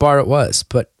remember what bar it was,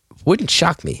 but wouldn't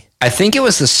shock me. I think it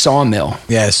was the Sawmill.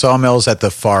 Yeah, Sawmill's at the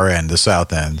far end, the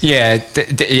south end. Yeah,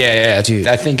 dude.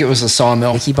 I think it was the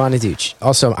Sawmill. Mickey Bonaduce.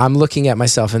 Also, I'm looking at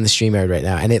myself in the StreamYard right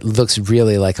now, and it looks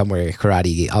really like I'm wearing a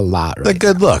karate gi a lot right A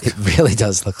good now. look. It really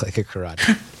does look like a karate.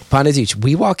 Bonaduce,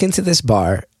 we walk into this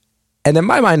bar, and in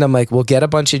my mind, I'm like, we'll get a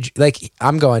bunch of... Like,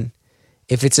 I'm going,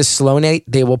 if it's a slow night,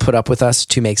 they will put up with us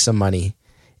to make some money.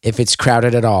 If it's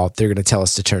crowded at all, they're going to tell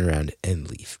us to turn around and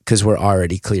leave, because we're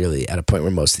already clearly at a point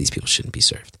where most of these people shouldn't be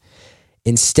served.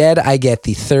 Instead, I get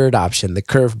the third option, the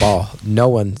curveball no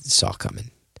one saw coming,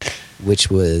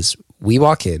 which was we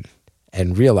walk in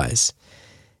and realize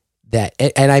that,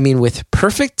 and I mean with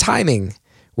perfect timing,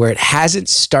 where it hasn't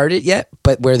started yet,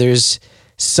 but where there's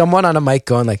someone on a mic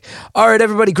going like, all right,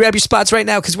 everybody grab your spots right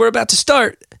now because we're about to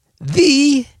start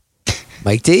the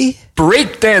Mike D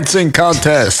breakdancing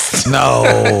contest.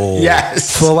 No.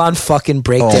 Yes. Full on fucking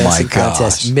breakdancing my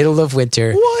contest, gosh. middle of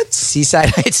winter. What? Seaside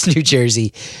Heights, New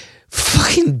Jersey.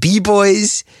 Fucking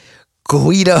B-boys,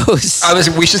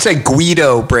 Guidos. We should say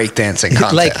Guido breakdancing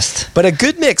contest. But a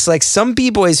good mix, like some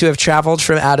B-boys who have traveled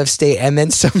from out of state and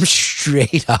then some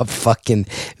straight up fucking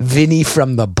Vinny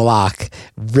from the block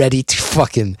ready to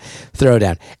fucking throw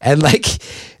down. And like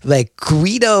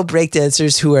Guido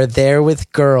breakdancers who are there with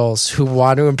girls who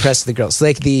want to impress the girls.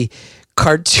 Like the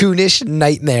cartoonish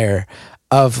nightmare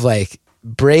of like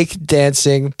break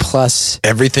dancing plus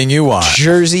Everything you want.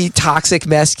 Jersey toxic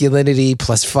masculinity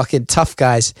plus fucking tough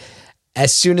guys.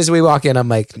 As soon as we walk in, I'm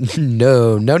like,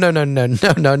 no,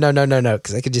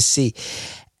 because I could just see.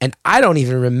 And I don't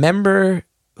even remember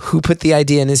who put the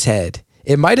idea in his head.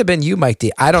 It might have been you, Mike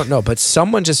D. I don't know, but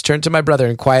someone just turned to my brother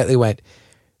and quietly went,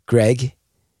 Greg,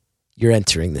 you're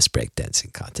entering this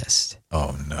breakdancing contest.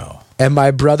 Oh, no. And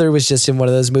my brother was just in one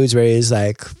of those moods where he's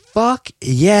like, fuck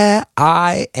yeah,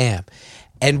 I am.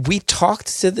 And we talked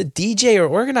to the DJ or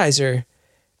organizer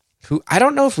who, I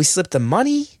don't know if we slipped the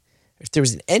money, if there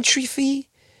was an entry fee,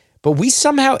 but we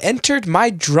somehow entered my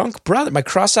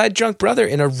cross-eyed drunk brother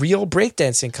in a real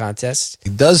breakdancing contest. He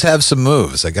does have some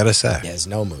moves, I got to say. He has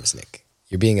no moves, Nick.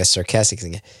 You're being a sarcastic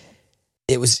thing.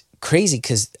 It was crazy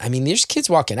because, I mean, there's kids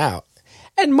walking out.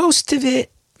 And most of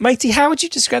it, Mike D, how would you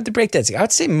describe the breakdancing? I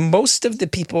would say most of the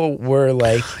people were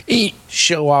like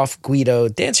show-off Guido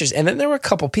dancers. And then there were a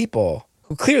couple people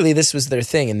who clearly this was their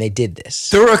thing and they did this.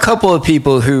 There were a couple of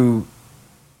people who,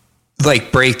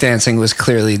 like, breakdancing was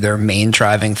clearly their main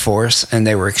driving force and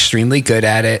they were extremely good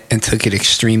at it and took it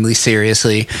extremely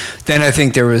seriously. Then I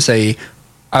think there was I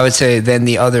would say then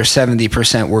the other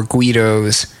 70% were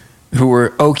Guidos who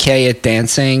were okay at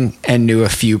dancing and knew a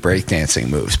few breakdancing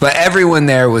moves. But everyone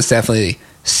there was definitely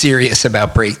serious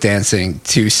about breakdancing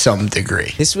to some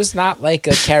degree. This was not like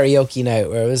a karaoke night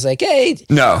where it was like, hey,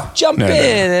 jump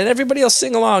in and everybody will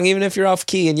sing along even if you're off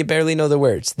key and you barely know the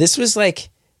words. This was like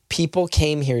people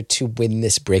came here to win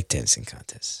this breakdancing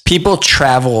contest. People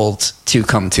traveled to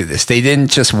come to this. They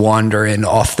didn't just wander in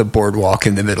off the boardwalk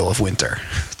in the middle of winter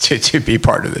to be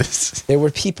part of this. There were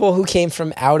people who came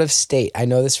from out of state. I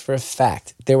know this for a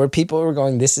fact. There were people who were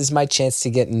going, this is my chance to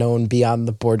get known beyond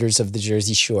the borders of the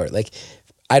Jersey Shore. Like,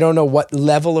 I don't know what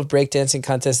level of breakdancing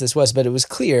contest this was, but it was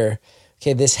clear,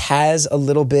 okay, this has a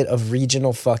little bit of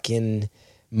regional fucking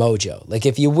mojo. Like,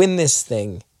 if you win this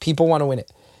thing, people want to win it.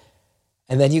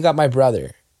 And then you got my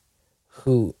brother,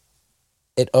 who,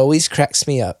 it always cracks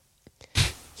me up.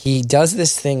 He does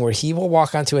this thing where he will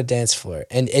walk onto a dance floor,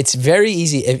 and it's very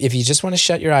easy. If you just want to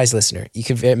shut your eyes, listener, you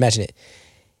can imagine it.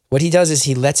 What he does is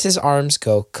he lets his arms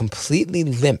go completely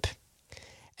limp,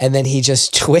 and then he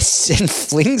just twists and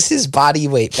flings his body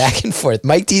weight back and forth.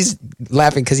 Mike D's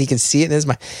laughing because he can see it in his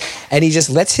mind. And he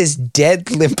just lets his dead,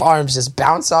 limp arms just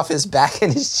bounce off his back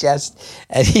and his chest.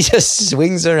 And he just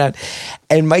swings around.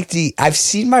 And Mike D, I've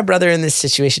seen my brother in this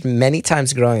situation many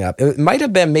times growing up. It might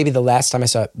have been maybe the last time I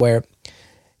saw it, where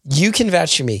you can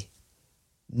vouch for me.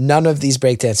 None of these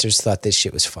breakdancers thought this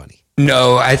shit was funny.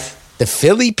 No, The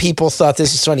Philly people thought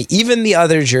this was funny. Even the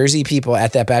other Jersey people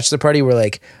at that bachelor party were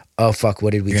like, "Oh fuck,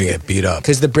 what did we You're do?" gonna get beat up.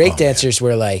 Because the breakdancers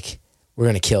were like, "We're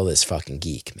gonna kill this fucking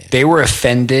geek, man." They were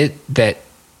offended that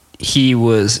he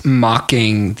was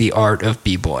mocking the art of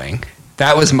b-boying.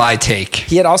 That was my take.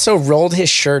 He had also rolled his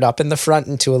shirt up in the front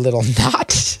into a little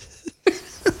knot.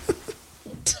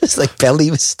 Just like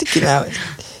belly was sticking out.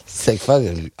 It's like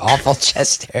fucking awful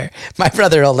chest hair. My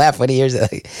brother will laugh when he hears it.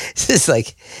 Like, it's just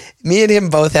like me and him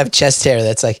both have chest hair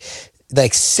that's like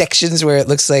sections where it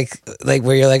looks like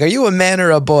where you're like, are you a man or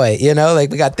a boy? You know,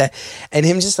 like we got that. And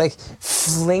him just like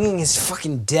flinging his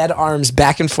fucking dead arms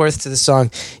back and forth to the song,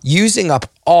 using up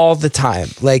all the time.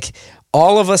 Like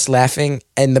all of us laughing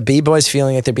and the B-boys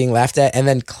feeling like they're being laughed at. And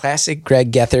then classic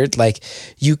Greg Gethard, like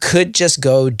you could just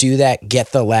go do that,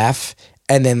 get the laugh,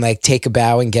 and then like take a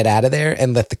bow and get out of there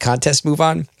and let the contest move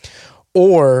on.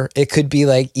 Or it could be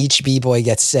like each B-boy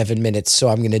gets 7 minutes, so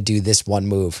I'm going to do this one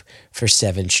move for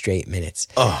 7 straight minutes.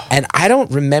 Oh. And I don't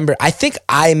remember. I think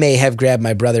I may have grabbed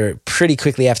my brother pretty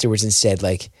quickly afterwards and said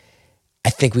like, I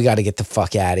think we got to get the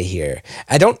fuck out of here.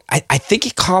 I think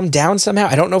it calmed down somehow.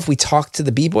 I don't know if we talked to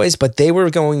the B-boys, but they were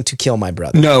going to kill my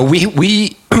brother. No,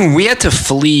 we had to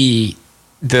flee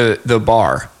the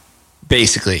bar.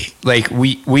 Basically, like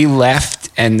we left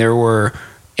and there were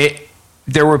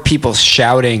people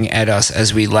shouting at us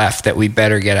as we left that we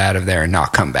better get out of there and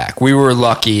not come back. We were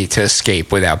lucky to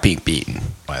escape without being beaten.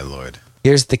 My Lord.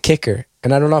 Here's the kicker.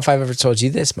 And I don't know if I've ever told you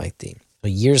this, Mike Dean.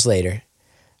 But years later,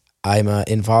 I'm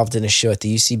involved in a show at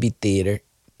the UCB Theater.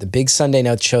 The big Sunday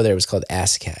night show there was called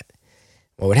ASSCAT.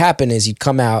 What would happen is you'd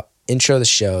come out, intro the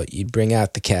show, you'd bring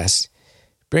out the cast,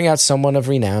 bring out someone of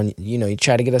renown, you know, you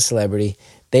try to get a celebrity.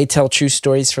 They tell true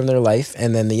stories from their life,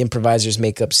 and then the improvisers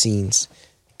make up scenes.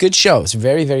 Good show. It's a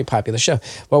very, very popular show.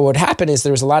 Well, what would happen is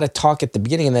there was a lot of talk at the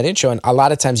beginning in that intro, and a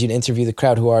lot of times you'd interview the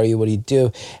crowd. Who are you? What do you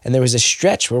do? And there was a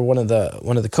stretch where one of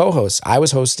the co-hosts, I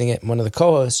was hosting it, and one of the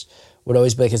co-hosts would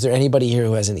always be like, is there anybody here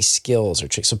who has any skills or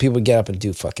tricks? So people would get up and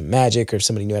do fucking magic, or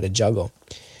somebody knew how to juggle.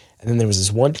 And then there was this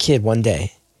one kid one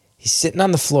day, he's sitting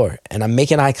on the floor, and I'm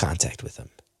making eye contact with him.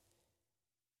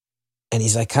 And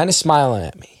he's like kind of smiling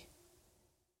at me.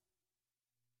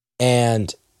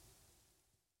 And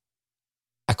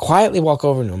I quietly walk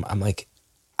over to him. I'm like,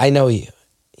 I know you.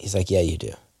 He's like, yeah, you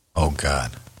do. Oh,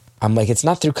 God. I'm like, it's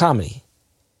not through comedy.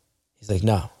 He's like,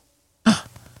 no.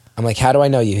 I'm like, how do I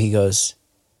know you? He goes,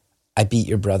 I beat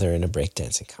your brother in a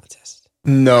breakdancing contest.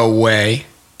 No way.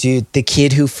 Dude, the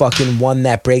kid who fucking won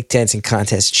that breakdancing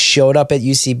contest showed up at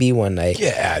UCB one night.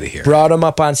 Get out of here. Brought him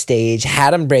up on stage,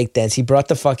 had him breakdance. He brought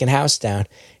the fucking house down.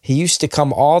 He used to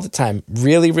come all the time.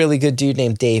 Really, really good dude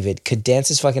named David. Could dance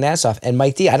his fucking ass off. And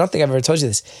Mike D, I don't think I've ever told you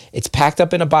this. It's packed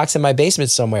up in a box in my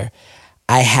basement somewhere.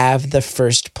 I have the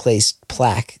first place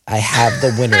plaque. I have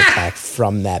the winner plaque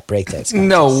from that breakdance contest.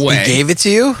 No way. He gave it to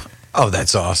you? Oh,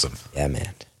 that's awesome. Yeah,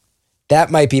 man.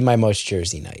 That might be my most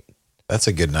Jersey night. That's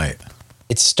a good night.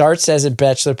 It starts as a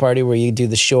bachelor party where you do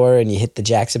the shore and you hit the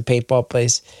Jackson paintball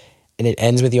place, and it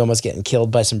ends with you almost getting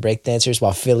killed by some breakdancers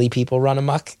while Philly people run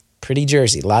amok. Pretty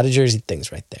Jersey. A lot of Jersey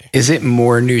things right there. Is it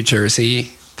more New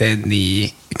Jersey than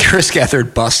the Chris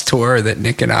Gethard bus tour that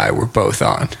Nick and I were both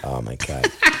on? Oh, my God.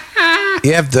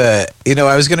 You have the,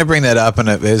 I was going to bring that up, and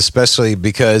especially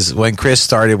because when Chris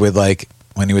started with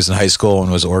when he was in high school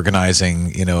and was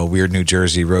organizing, a weird New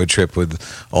Jersey road trip with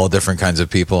all different kinds of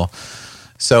people.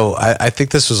 So I think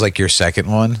this was like your second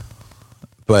one,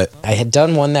 but I had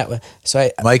done one that so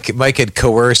Mike had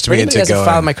coerced me into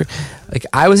going. Like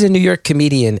I was a New York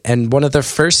comedian, and one of the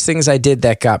first things I did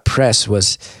that got press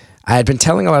was I had been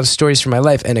telling a lot of stories from my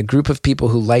life, and a group of people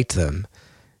who liked them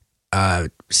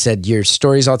said, your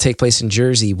stories all take place in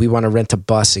Jersey. We want to rent a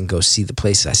bus and go see the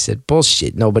place. I said,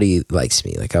 bullshit. Nobody likes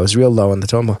me. Like I was real low on the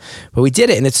totem pole, but we did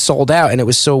it, and it sold out, and it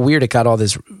was so weird. It got all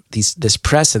this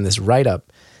press and this write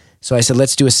up. So I said,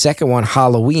 let's do a second one,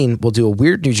 Halloween. We'll do a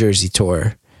weird New Jersey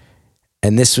tour.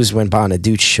 And this was when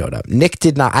Bonaduce showed up.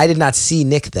 I did not see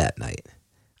Nick that night.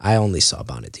 I only saw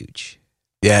Bonaduce.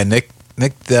 Yeah, Nick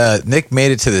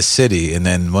made it to the city, and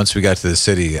then once we got to the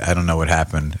city, I don't know what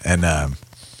happened. And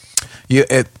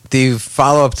the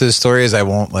follow up to the story is I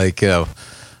won't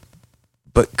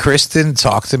but Chris didn't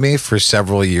talk to me for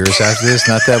several years after this.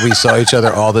 Not that we saw each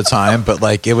other all the time, but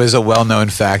it was a well known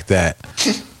fact that.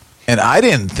 And I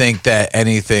didn't think that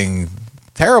anything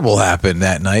terrible happened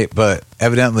that night, but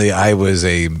evidently I was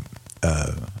a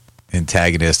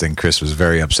antagonist, and Chris was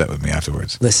very upset with me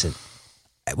afterwards. Listen,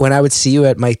 when I would see you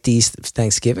at Mike D's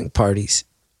Thanksgiving parties,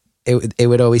 it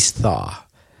would always thaw.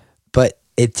 But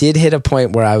it did hit a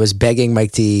point where I was begging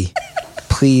Mike D,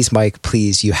 please, Mike,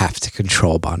 please, you have to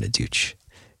control Bonaduce.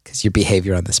 because your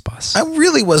behavior on this bus. I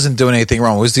really wasn't doing anything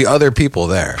wrong. It was the other people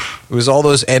there. It was all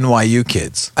those NYU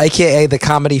kids. AKA the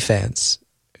comedy fans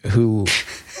who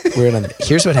were in on the...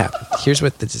 Here's what happened. Here's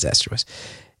what the disaster was.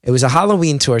 It was a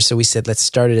Halloween tour, so we said, let's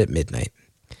start it at midnight.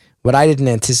 What I didn't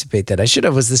anticipate that I should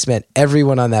have was this meant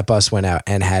everyone on that bus went out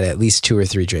and had at least 2 or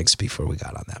 3 drinks before we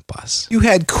got on that bus. You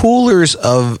had coolers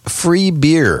of free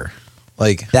beer.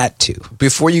 Like That too.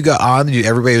 before you got on,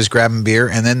 everybody was grabbing beer,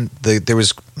 and then there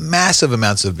was massive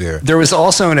amounts of beer. There was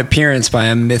also an appearance by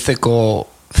a mythical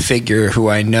figure who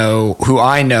I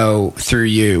know through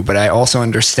you, but I also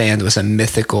understand was a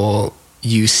mythical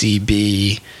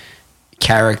UCB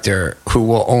character who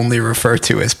we'll only refer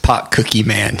to as Pot Cookie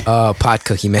Man. Oh, Pot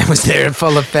Cookie Man was there in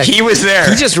full effect. He was there.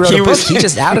 He just wrote a book. He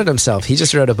just outed himself. He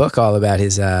just wrote a book all about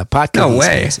his pot cookie No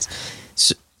way. experiences.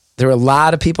 So, there were a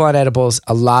lot of people on edibles,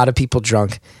 a lot of people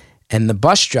drunk, and the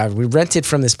bus driver, we rented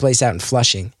from this place out in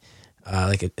Flushing,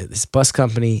 this bus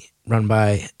company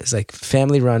it's like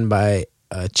family run by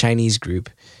a Chinese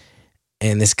group.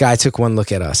 And this guy took one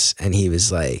look at us, and he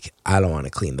was like, I don't want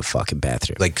to clean the fucking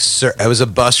bathroom. Like, it was a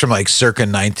bus from like circa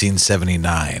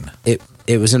 1979.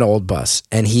 It was an old bus,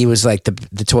 and he was like,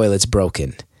 the toilet's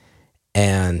broken.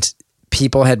 And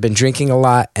people had been drinking a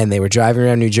lot, and they were driving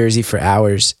around New Jersey for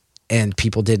hours, and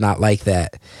people did not like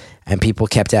that. And people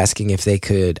kept asking if they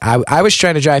could. I was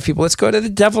trying to drive people. Let's go to the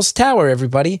Devil's Tower,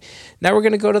 everybody. Now we're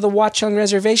going to go to the Watchung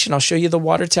Reservation. I'll show you the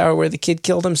water tower where the kid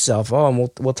killed himself. Oh, and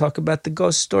we'll talk about the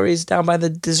ghost stories down by the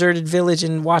deserted village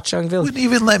in Watchung Village. Wouldn't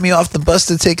even let me off the bus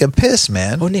to take a piss,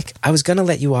 man. Oh, Nick, I was going to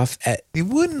let you off at... He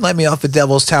wouldn't let me off the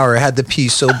Devil's Tower. I had to pee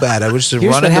so bad. I was just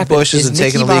Here's running what the happened bushes is and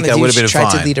taking a Nikki leak. I would have been Bonaduce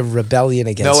tried fine. to lead a rebellion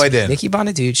against... No, I didn't. Nikki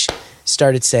Bonaduce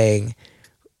started saying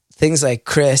things like,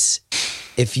 Chris,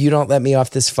 if you don't let me off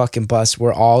this fucking bus,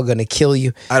 we're all going to kill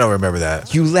you. I don't remember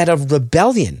that. You led a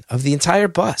rebellion of the entire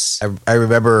bus. I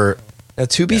remember... Now,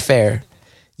 to be fair,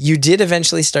 you did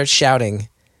eventually start shouting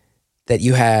that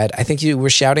you had... I think you were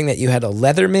shouting that you had a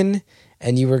Leatherman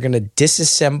and you were going to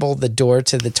disassemble the door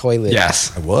to the toilet.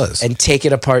 Yes. I was. And take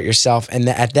it apart yourself. And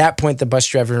at that point, the bus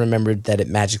driver remembered that it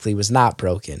magically was not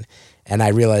broken. And I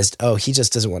realized, oh, he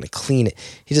just doesn't want to clean it.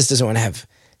 He just doesn't want to have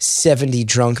 70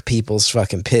 drunk people's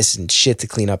fucking piss and shit to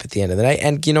clean up at the end of the night.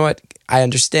 And you know what? I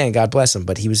understand. God bless him.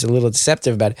 But he was a little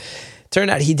deceptive about it. Turned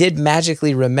out he did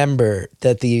magically remember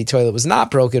that the toilet was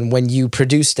not broken when you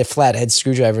produced a flathead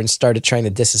screwdriver and started trying to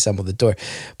disassemble the door.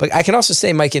 But I can also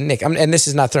say, Mike and Nick, and this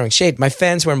is not throwing shade, my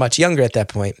fans were much younger at that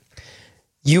point.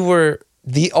 You were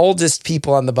the oldest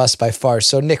people on the bus by far.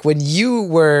 So, Nick, when you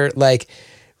were like,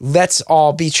 let's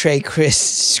all betray Chris,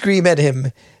 scream at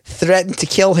him, threaten to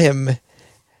kill him,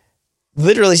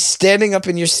 literally standing up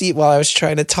in your seat while I was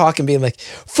trying to talk and being like,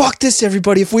 fuck this,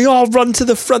 everybody. If we all run to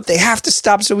the front, they have to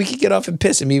stop so we can get off and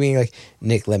piss. And me being like,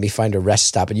 Nick, let me find a rest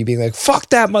stop. And you being like, fuck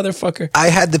that motherfucker. I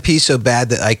had to pee so bad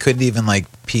that I couldn't even like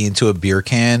pee into a beer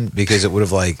can because it would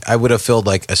have I would have filled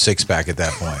like a 6-pack at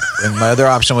that point. And my other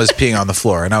option was peeing on the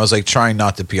floor. And I was like trying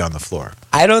not to pee on the floor.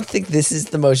 I don't think this is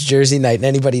the most Jersey night in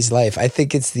anybody's life. I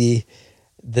think it's the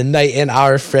night in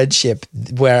our friendship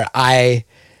where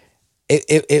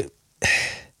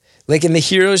like in the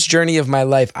hero's journey of my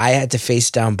life, I had to face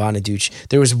down Bonaduce.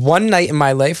 There was one night in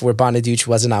my life where Bonaduce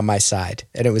wasn't on my side,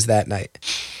 and it was that night.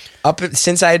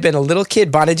 Since I had been a little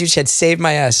kid, Bonaduce had saved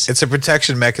my ass. It's a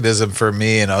protection mechanism for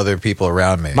me and other people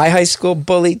around me. My high school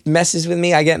bully messes with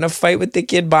me. I get in a fight with the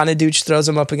kid. Bonaduce throws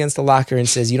him up against the locker and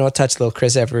says, you don't touch little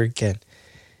Chris ever again.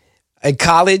 In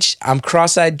college, I'm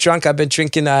cross-eyed drunk. I've been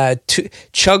drinking,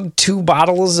 chugged 2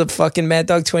 bottles of fucking Mad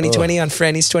Dog 2020 on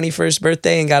Franny's 21st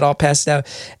birthday and got all passed out.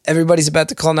 Everybody's about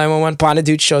to call 911.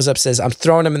 Bonaduce shows up, says, I'm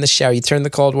throwing him in the shower. You turn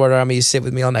the cold water on me. You sit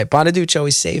with me all night. Bonaduce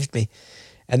always saved me.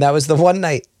 And that was the one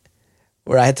night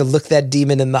where I had to look that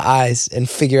demon in the eyes and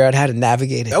figure out how to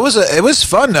navigate it. It was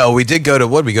fun though. We did go to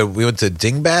we went to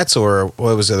Dingbats, or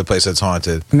what was the other place that's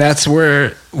haunted? And that's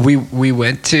where we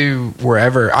went to,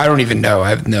 wherever. I don't even know. I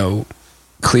have no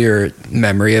clear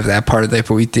memory of that part of it,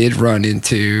 but we did run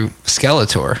into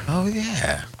Skeletor. Oh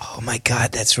yeah. Oh my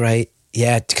God, that's right.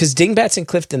 Yeah, because Dingbats in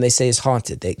Clifton, they say, is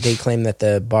haunted. They claim that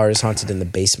the bar is haunted and the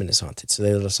basement is haunted. So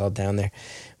they let us all down there.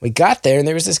 We got there, and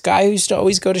there was this guy who used to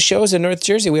always go to shows in North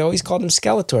Jersey. We always called him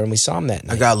Skeletor, and we saw him that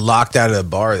night. I got locked out of the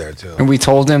bar there too. And we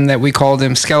told him that we called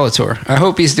him Skeletor. I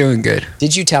hope he's doing good.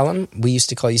 Did you tell him we used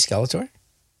to call you Skeletor?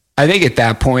 I think at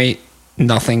that point,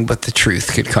 nothing but the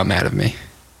truth could come out of me. It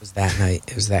was that night.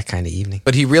 It was that kind of evening.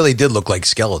 But he really did look like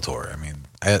Skeletor. I mean,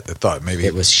 I thought maybe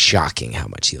It was shocking how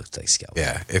much he looked like Skeletor.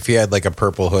 Yeah, if he had like a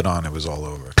purple hood on, it was all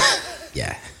over.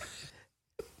 Yeah.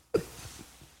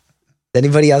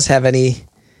 Anybody else have any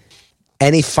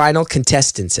Any final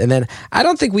contestants? And then I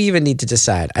don't think we even need to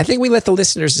decide. I think we let the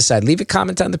listeners decide. Leave a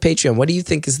comment on the Patreon. What do you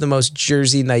think is the most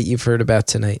Jersey night you've heard about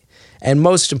tonight? And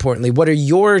most importantly, what are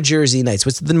your Jersey nights?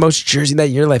 What's the most Jersey night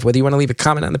in your life? Whether you want to leave a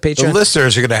comment on the Patreon. The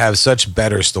listeners are going to have such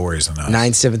better stories than us.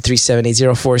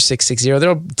 973-780-4660.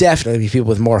 There'll definitely be people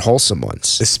with more wholesome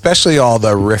ones. Especially all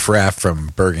the riffraff from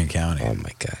Bergen County. Oh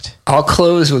my God. I'll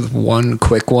close with one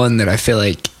quick one that I feel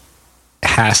like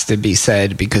has to be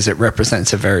said because it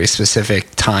represents a very specific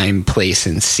time, place,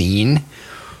 and scene.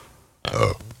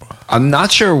 I'm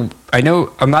not sure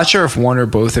if one or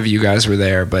both of you guys were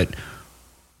there, but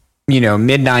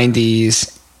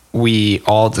mid-90s, we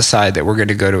all decide that we're going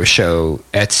to go to a show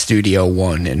at Studio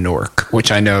One in Newark,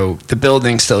 which I know the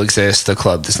building still exists, the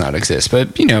club does not exist,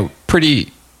 but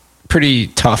pretty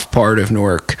tough part of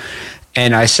Newark.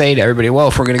 And I say to everybody, well,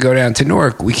 if we're going to go down to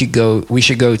Newark, we should go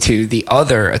to the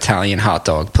other Italian hot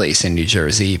dog place in New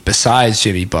Jersey besides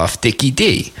Jimmy Buff, Dickie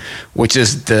D, which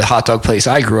is the hot dog place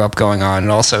I grew up going on.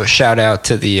 And also shout out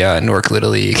to the Newark Little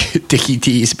League Dickie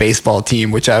D's baseball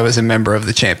team, which I was a member of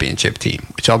the championship team,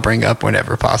 which I'll bring up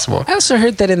whenever possible. I also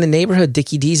heard that in the neighborhood,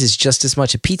 Dickie D's is just as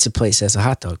much a pizza place as a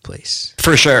hot dog place.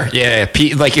 For sure. Yeah.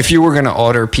 Like if you were going to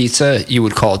order pizza, you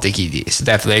would call Dickie D's.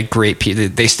 Definitely a great pizza.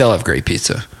 They still have great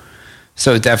pizza.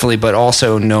 So definitely, but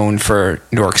also known for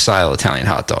Newark style Italian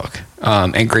hot dog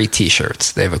and great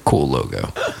T-shirts. They have a cool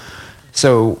logo.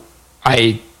 So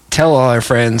I tell all our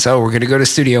friends, we're going to go to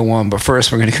Studio One, but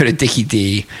first we're going to go to Dickie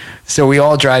D. So we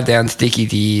all drive down to Dickie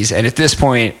D's. And at this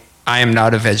point, I am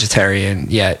not a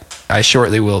vegetarian yet. I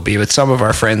shortly will be, but some of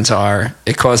our friends are.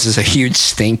 It causes a huge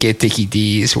stink at Dickie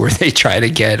D's where they try to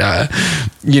get,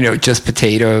 just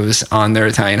potatoes on their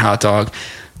Italian hot dog.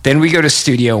 Then we go to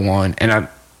Studio One, and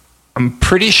I'm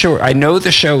pretty sure, I know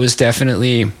the show was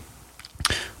definitely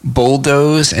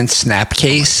Bulldoze and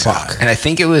Snapcase. Fuck. And I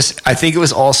think it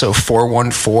was also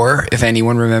 414, if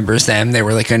anyone remembers them. They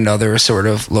were like another sort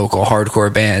of local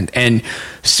hardcore band. And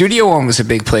Studio One was a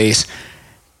big place.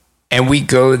 And we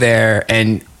go there,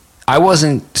 and I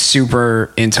wasn't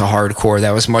super into hardcore.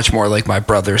 That was much more like my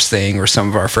brother's thing or some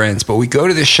of our friends. But we go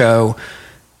to the show,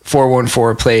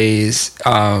 414 plays,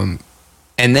 and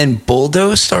then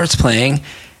Bulldoze starts playing.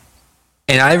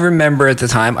 And I remember at the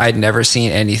time, I'd never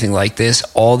seen anything like this.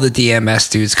 All the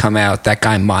DMS dudes come out. That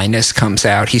guy Minus comes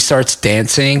out. He starts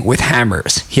dancing with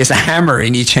hammers. He has a hammer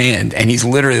in each hand, and he's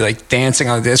literally like dancing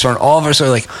on this one. All of us are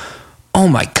like, oh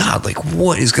my God, like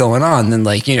what is going on? And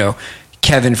then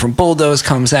Kevin from Bulldoze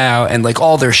comes out, and like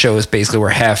all their shows basically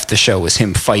where half the show was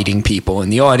him fighting people in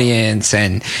the audience,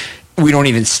 and we don't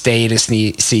even stay to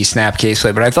see Snapcase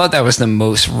play, but I thought that was the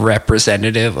most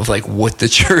representative of like what the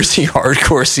Jersey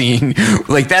hardcore scene,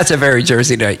 like that's a very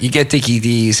Jersey night. You get Dickie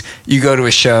D's, you go to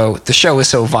a show, the show is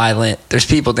so violent, there's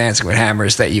people dancing with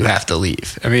hammers that you have to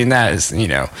leave. I mean, that is,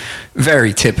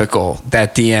 very typical,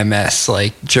 that DMS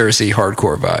like Jersey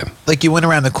hardcore vibe. Like you went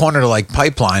around the corner to like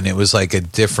Pipeline, it was like a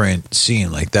different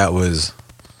scene. Like that was,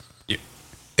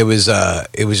 it was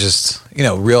just,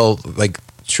 real like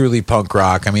truly punk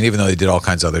rock. I mean, even though they did all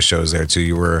kinds of other shows there too,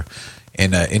 you were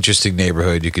in an interesting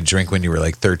neighborhood. You could drink when you were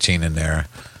like 13 in there,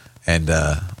 and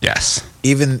yes,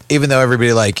 even though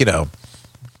everybody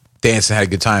danced and had a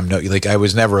good time. No, like I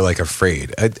was never like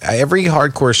afraid. Every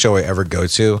hardcore show I ever go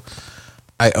to,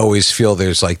 I always feel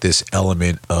there's like this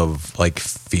element of like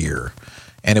fear,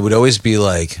 and it would always be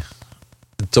like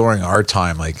during our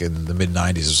time, like in the mid 90s,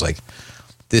 it was like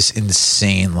this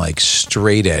insane like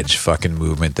straight edge fucking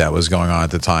movement that was going on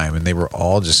at the time, and they were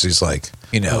all just these like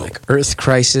like Earth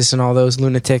Crisis and all those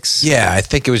lunatics. Yeah, I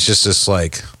think it was just this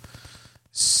like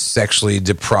sexually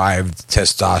deprived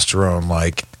testosterone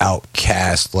like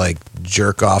outcast like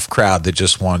jerk off crowd that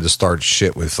just wanted to start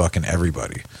shit with fucking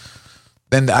everybody.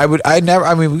 Then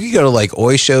we go to like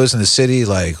Oi shows in the city,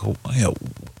 like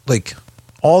like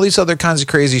all these other kinds of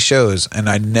crazy shows, and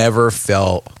I never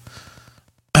felt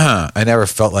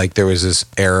like there was this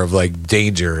air of like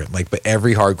danger. Like, but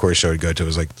every hardcore show I'd go to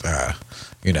was like,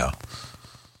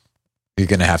 you're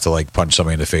gonna have to like punch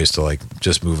somebody in the face to like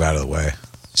just move out of the way,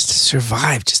 just to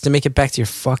survive, just to make it back to your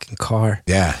fucking car.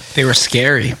 Yeah, they were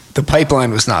scary. The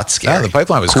Pipeline was not scary. Yeah, the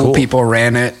Pipeline was cool. People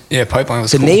ran it. Yeah, Pipeline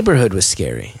was the cool. neighborhood was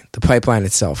scary. The Pipeline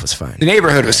itself was fine. The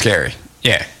neighborhood was scary.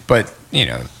 Yeah, but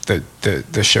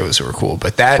the shows were cool.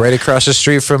 But that right across the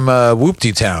street from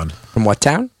Whoopty Town. From what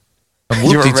town?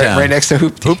 You were right next to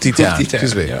Hoopty Town.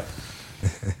 Excuse me. Yeah.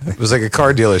 It was like a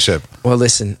car dealership. Well,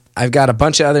 listen, I've got a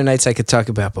bunch of other nights I could talk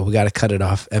about, but we got to cut it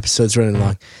off. Episode's running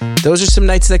long. Those are some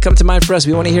nights that come to mind for us.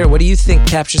 We want to hear it. What do you think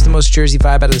captures the most Jersey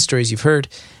vibe out of the stories you've heard?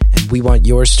 And we want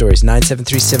your stories.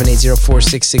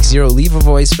 973-780-4660. Leave a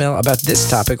voicemail about this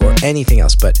topic or anything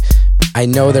else. But I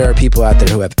know there are people out there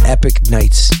who have epic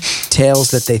nights,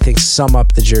 tales that they think sum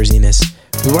up the Jerseyness.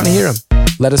 We want to hear them.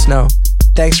 Let us know.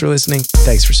 Thanks for listening.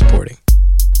 Thanks for supporting.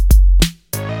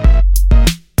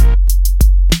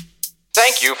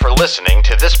 Thank you for listening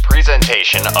to this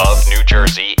presentation of New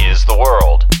Jersey is the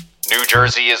World. New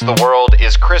Jersey is the World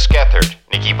is Chris Gethard,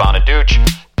 Nikki Bonaduce,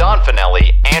 Don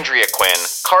Finelli, Andrea Quinn,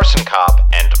 Carson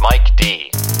Kopp, and Mike D.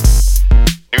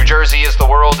 New Jersey is the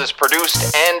World is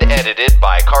produced and edited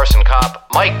by Carson Kopp,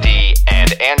 Mike D,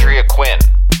 and Andrea Quinn.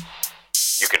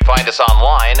 You can find us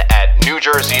online at New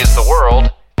Jersey is the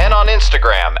World and on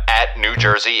Instagram at New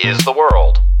Jersey is the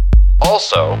World.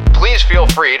 Also, please feel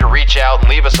free to reach out and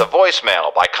leave us a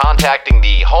voicemail by contacting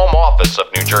the home office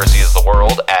of New Jersey is the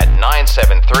World at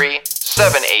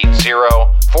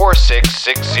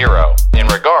 973-780-4660 in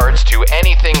regards to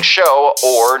anything show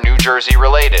or New Jersey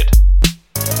related.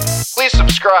 Please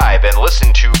subscribe and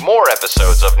listen to more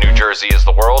episodes of New Jersey is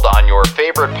the World on your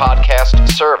favorite podcast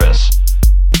service.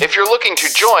 If you're looking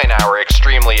to join our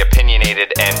extremely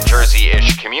opinionated and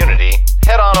Jersey-ish community,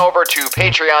 head on over to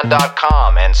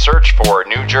patreon.com and search for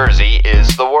New Jersey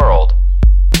is the World.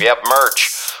 We have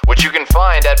merch, which you can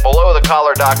find at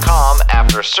belowthecollar.com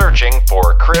after searching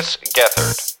for Chris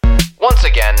Gethard. Once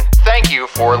again, thank you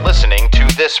for listening to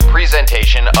this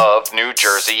presentation of New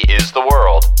Jersey is the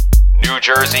World. New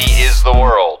Jersey is the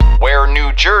World, where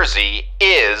New Jersey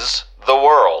is the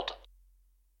world.